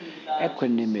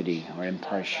 equanimity or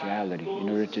impartiality in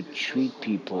order to treat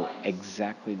people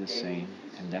exactly the same.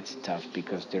 And that's tough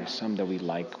because there's some that we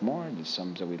like more, there's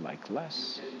some that we like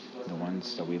less. The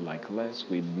ones that we like less,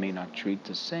 we may not treat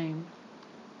the same.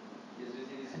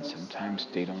 And sometimes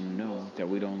they don't know that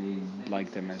we don't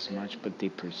like them as much, but they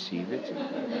perceive it.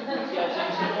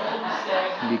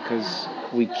 Because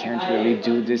we can't really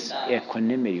do this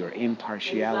equanimity or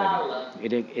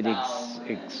impartiality. It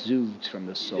exudes from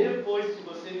the soul.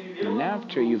 And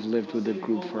after you've lived with a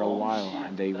group for a while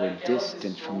and they were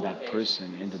distant from that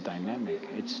person in the dynamic,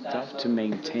 it's tough to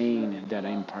maintain that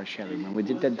impartiality. When we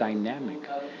did that dynamic,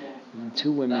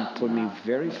 2 women put me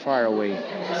very far away,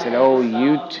 said, "Oh,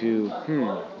 you two,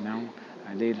 no,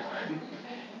 I did."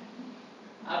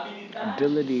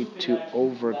 Ability to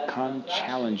overcome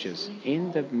challenges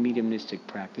in the mediumistic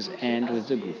practice and with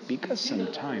the group, because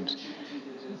sometimes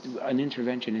an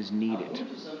intervention is needed.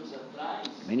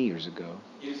 Many years ago,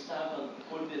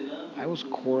 I was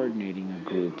coordinating a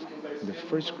group. The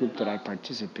first group that I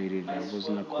participated, I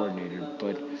wasn't a coordinator,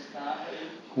 but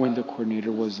when the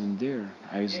coordinator wasn't there,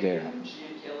 I was there.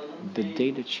 The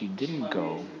day that she didn't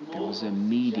go, there was a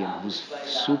medium who's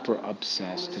super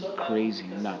obsessed and crazy,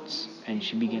 nuts, and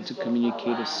she began to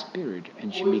communicate a spirit,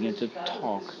 and she began to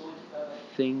talk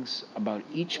things about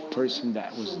each person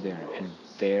that was there, and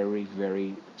very,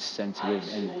 very sensitive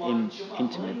and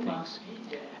intimate things.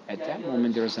 At that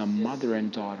moment, there was a mother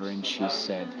and daughter, and she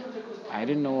said, I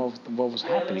didn't know what was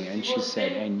happening, and she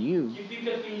said, and you,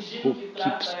 who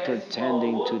keeps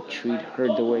pretending to treat her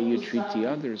the way you treat the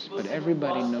others, but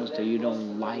everybody knows that you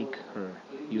don't like her.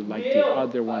 You like the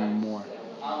other one more.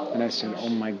 And I said, oh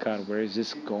my God, where is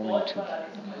this going to?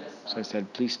 So I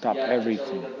said, please stop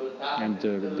everything. And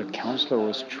the counselor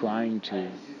was trying to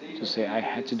say I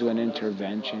had to do an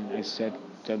intervention. I said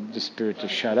to the spirit to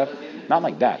shut up. Not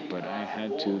like that, but I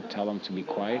had to tell him to be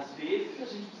quiet.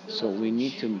 So we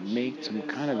need to make some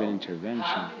kind of an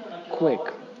intervention quick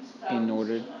in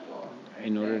order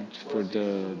for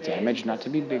the damage not to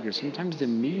be bigger. Sometimes the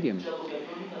medium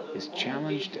is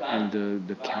challenged and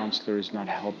the counselor is not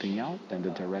helping out, then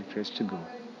the director has to go.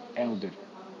 Elder.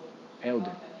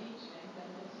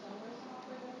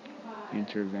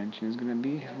 Intervention is going to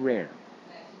be rare.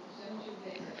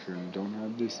 If you don't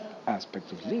have this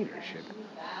aspect of leadership,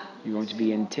 you're going to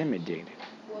be intimidated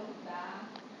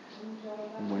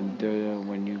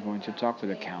when you're going to talk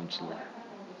with a counselor.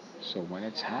 So when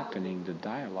it's happening, the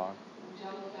dialogue,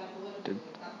 the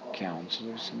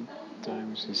counselor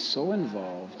sometimes is so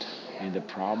involved in the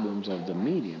problems of the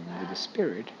medium with the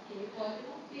spirit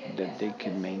that they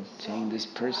can maintain this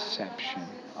perception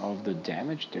of the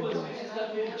damage they're doing.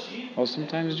 Or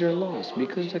sometimes they're lost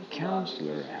because the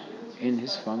counselor, in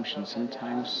his function,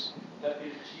 sometimes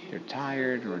they're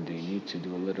tired or they need to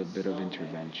do a little bit of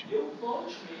intervention.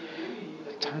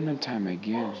 Time and time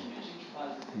again,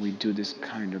 we do this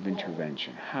kind of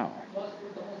intervention. How?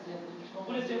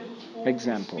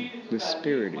 Example, the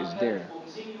spirit is there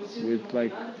with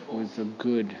like with a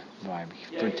good vibe,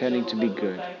 pretending to be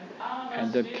good,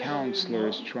 and the counselor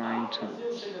is trying to,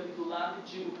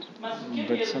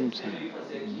 but sometimes,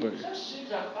 but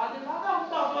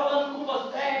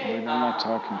but I'm not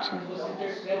talking to you.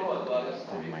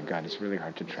 Oh my God, it's really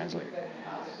hard to translate.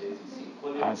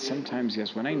 Sometimes,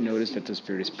 yes, when I notice that the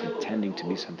spirit is pretending to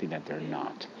be something that they're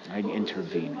not, I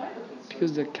intervene.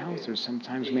 Because the counselor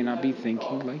sometimes may not be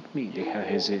thinking like me. They have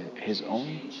his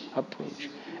own approach.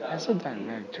 As a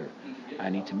director, I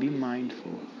need to be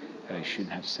mindful that I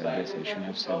shouldn't have said this, I shouldn't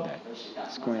have said that.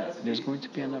 There's going to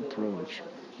be an approach.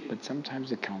 But sometimes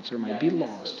the counselor might be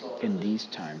lost. In these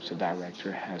times, the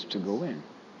director has to go in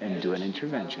and do an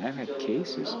intervention. I've had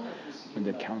cases when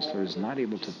the counselor is not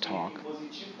able to talk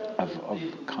of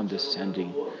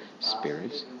condescending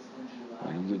spirits,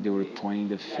 when they were pointing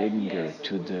the finger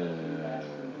to the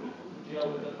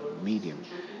medium.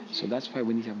 So that's why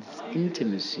we need to have this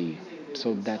intimacy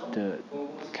so that the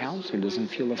counselor doesn't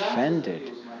feel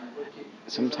offended.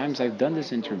 Sometimes I've done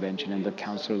this intervention and the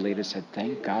counselor later said,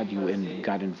 thank God you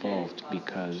got involved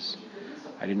because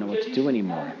I didn't know what to do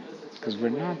anymore. Because we're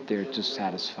not there to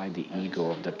satisfy the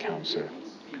ego of the counselor.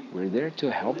 We're there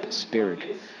to help the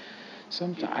spirit.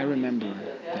 Sometimes I remember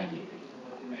that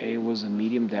it was a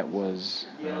medium that was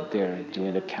there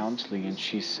doing the counseling, and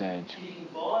she said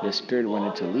the spirit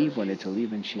wanted to leave,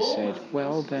 and she said,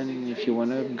 "Well, then if you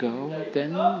want to go,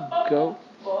 then go."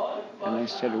 And I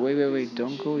said, wait,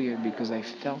 don't go yet, because I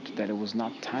felt that it was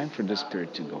not time for the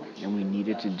spirit to go, and we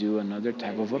needed to do another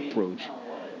type of approach.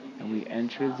 And we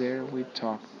enter there, we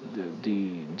talk,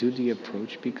 do the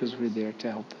approach because we're there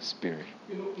to help the spirit.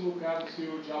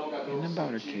 In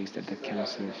about a case that the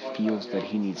counselor feels that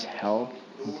he needs help,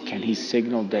 can he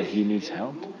signal that he needs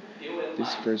help?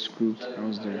 This first group, I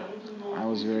was there. I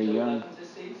was very young.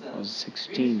 I was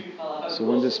 16. So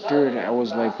when the spirit, I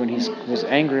was like, when he was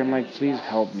angry, I'm like, please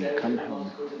help me, come help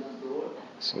me.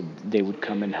 So they would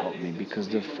come and help me because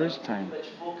the first time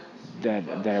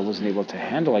that I wasn't able to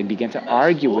handle, I began to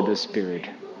argue with the spirit.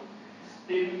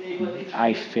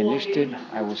 I finished it.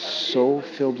 I was so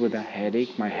filled with a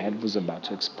headache, my head was about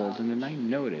to explode, and then I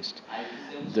noticed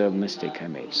the mistake I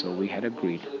made. So we had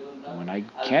agreed. When I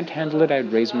can't handle it,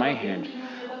 I'd raise my hand.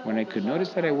 When I could notice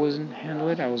that I wasn't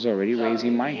handling it, I was already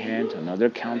raising my hand.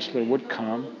 Another counselor would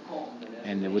come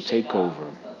and they would take over.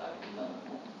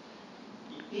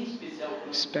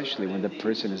 Especially when the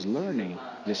person is learning,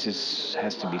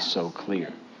 has to be so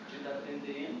clear.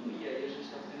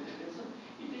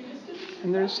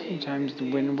 And there's sometimes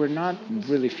when we're not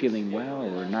really feeling well,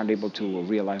 or we're not able to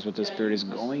realize what the spirit is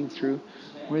going through,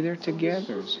 we're there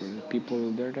together. So the people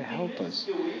are there to help us.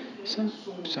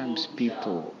 Sometimes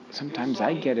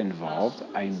I get involved.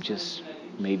 I'm just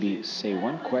maybe say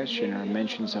one question or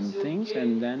mention some things,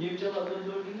 and then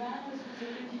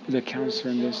the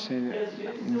counselor and they say,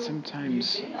 and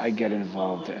sometimes I get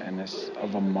involved and it's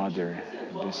of a mother.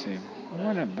 They say,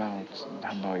 what about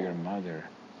how about your mother?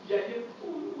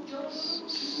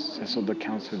 So the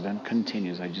counselor then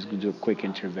continues. I just do a quick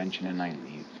intervention and I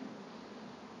leave.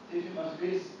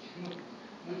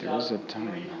 There was a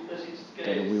time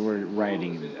that we were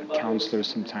writing. Counselors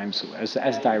sometimes,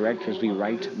 as directors, we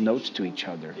write notes to each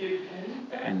other.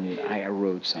 And I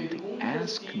wrote something.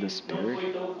 Ask the spirit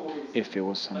if it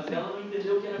was something.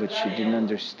 But she didn't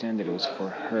understand that it was for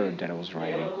her that I was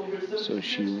writing. So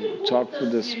she talked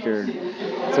with the spirit.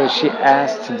 So she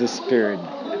asked the spirit,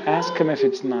 ask him if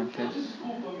it's not that.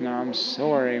 No, I'm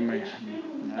sorry.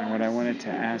 What I wanted to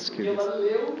ask you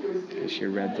is, she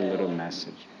read the little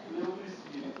message.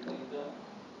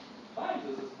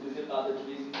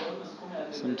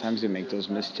 Sometimes you make those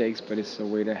mistakes, but it's a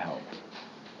way to help.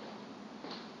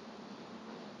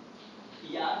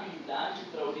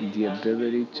 The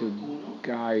ability to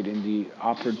guide in the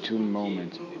opportune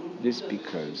moment. This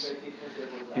because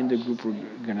in the group we're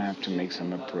going to have to make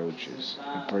some approaches.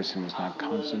 A person was not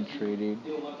concentrating,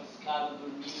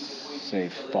 say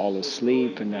fall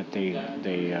asleep, and that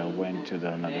they went to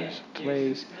another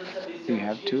place. You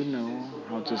have to know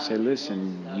how to say,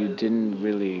 listen, you didn't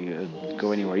really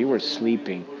go anywhere. You were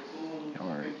sleeping.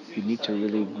 Or you need to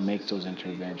really make those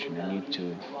interventions. You need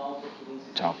to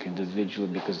talk individually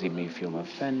because they may feel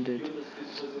offended.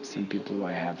 Some people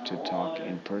I have to talk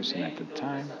in person at the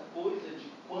time.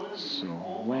 So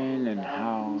when and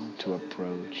how to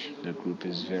approach the group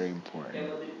is very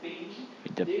important.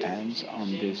 It depends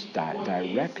on this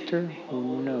director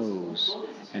who knows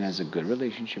and has a good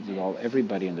relationship with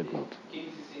everybody in the group.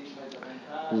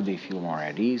 Who they feel more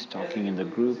at ease talking in the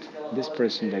group. This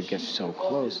person that gets so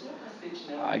close,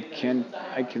 I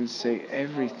can say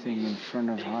everything in front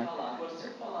of her.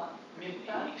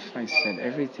 if I said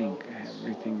everything,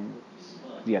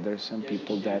 yeah, there's some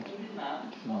people that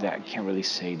can't really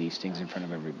say these things in front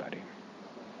of everybody.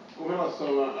 Com relação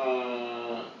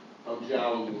ao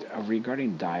diálogo,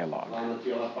 regarding dialogue, lá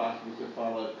naquela parte que você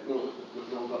fala,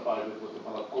 na outra página que você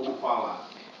fala como falar,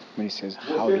 when he says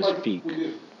how to speak,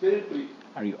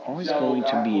 are you always going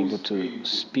to be able to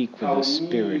speak with the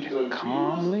spirit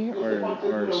calmly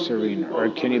or serene, or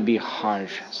can you be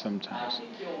harsh sometimes?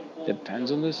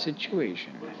 Depends on the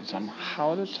situation. It's on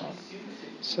how to talk.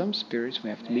 Some spirits we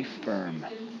have to be firm.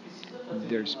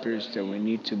 There are spirits that we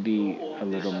need to be a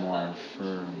little more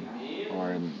firm,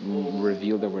 or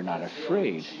reveal that we're not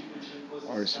afraid,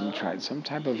 or some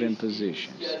type of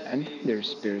impositions. And then there's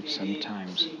spirits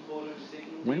sometimes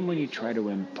when you try to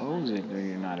impose it or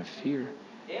you're not a fear,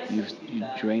 you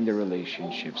drain the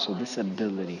relationship. So this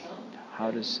ability,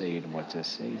 how to say it, what to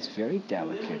say, is very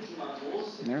delicate.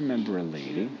 And I remember a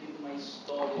lady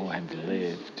who had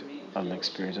lived an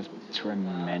experience of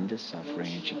tremendous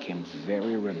suffering, and she became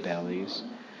very rebellious.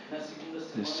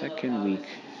 The second week,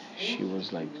 she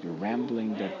was like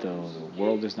rambling that the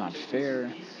world is not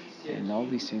fair, and all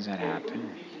these things had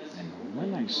happened. And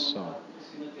when I saw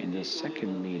in the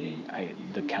second meeting,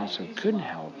 the counselor couldn't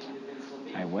help.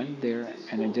 I went there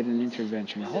and I did an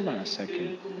intervention. Hold on a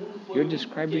second. You're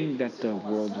describing that the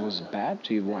world was bad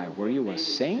to you. Why? Were you a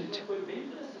saint?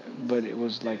 But it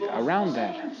was like around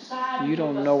that. You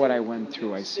don't know what I went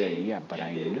through. I said, yeah, but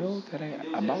I know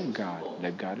about God,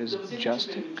 that God is just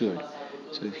and good.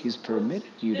 So if He's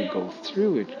permitted you to go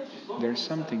through it, there's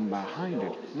something behind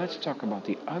it. Let's talk about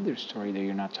the other story that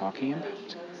you're not talking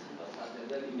about,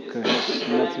 because it has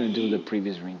nothing to do with the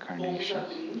previous reincarnation.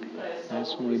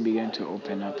 That's when we began to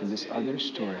open up in this other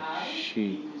story.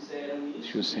 She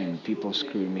was saying, people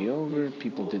screwed me over,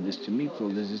 people did this to me, people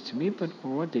did this to me, but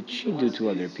what did she do to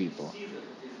other people?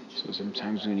 So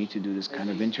sometimes we need to do this kind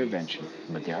of intervention.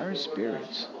 But there are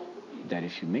spirits that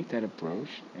if you make that approach,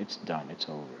 it's done, it's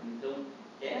over.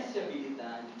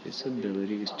 This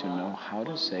ability is to know how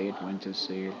to say it, when to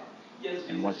say it,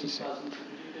 and what to say.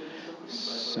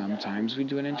 Sometimes we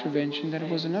do an intervention that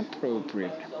wasn't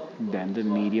appropriate. Then the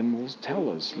medium will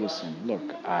tell us, listen, look,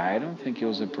 I don't think it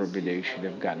was appropriate that you should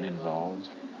have gotten involved.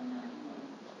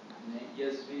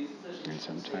 And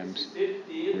sometimes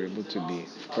we're able to be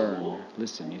firm.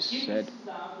 Listen, you said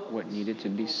what needed to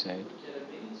be said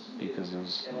because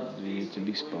it needed to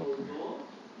be spoken.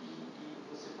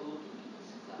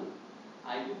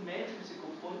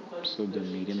 So the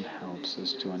medium helps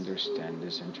us to understand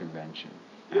this intervention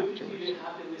afterwards.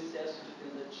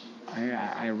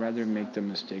 I rather make the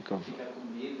mistake of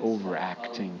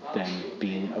overacting than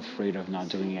being afraid of not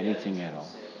doing anything at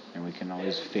all. And we can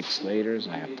always fix later.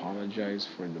 I apologize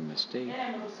for the mistake.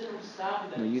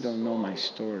 But you don't know my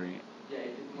story.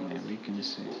 And we can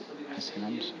say, I said,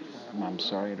 I'm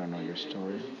sorry, I don't know your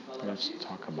story. Let's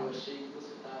talk about it.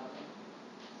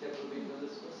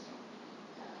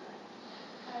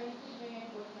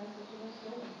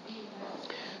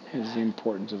 It's the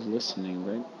importance of listening,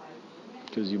 right?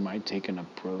 Because you might take an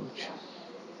approach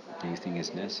that you think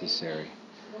is necessary.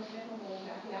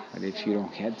 But if you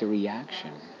don't get the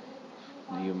reaction,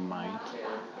 you might,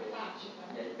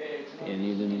 and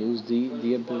you then lose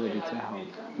the ability to help.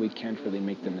 We can't really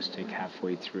make the mistake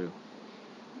halfway through.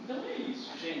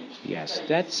 Yes,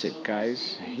 that's it,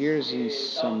 guys. Here's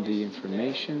some of the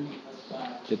information.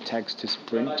 The text is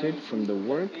printed from the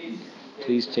work.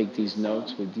 Please take these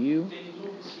notes with you.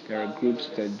 There are groups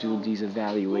that do these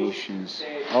evaluations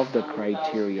of the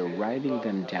criteria, writing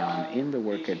them down in the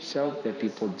work itself, that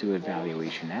people do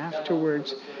evaluation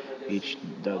afterwards. Each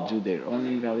do their own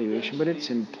evaluation, but it's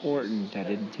important that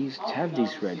have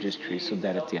these registries so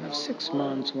that at the end of 6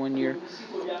 months, 1 year,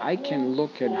 I can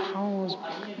look at how was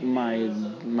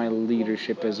my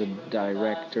leadership as a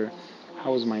director,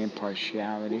 how was my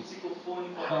impartiality,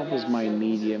 how was my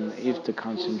medium, if the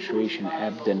concentration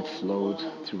ebbed and flowed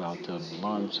throughout the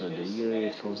months or the year,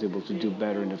 if I was able to do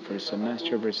better in the first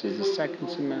semester versus the second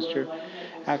semester,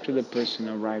 after the person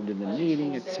arrived in the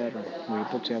meeting, etc. We're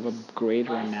able to have a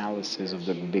greater analysis of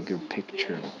the bigger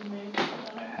picture,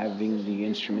 having the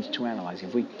instruments to analyze.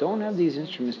 If we don't have these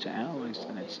instruments to analyze,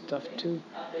 then it's tough to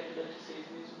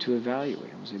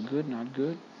evaluate. Was it good, not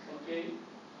good?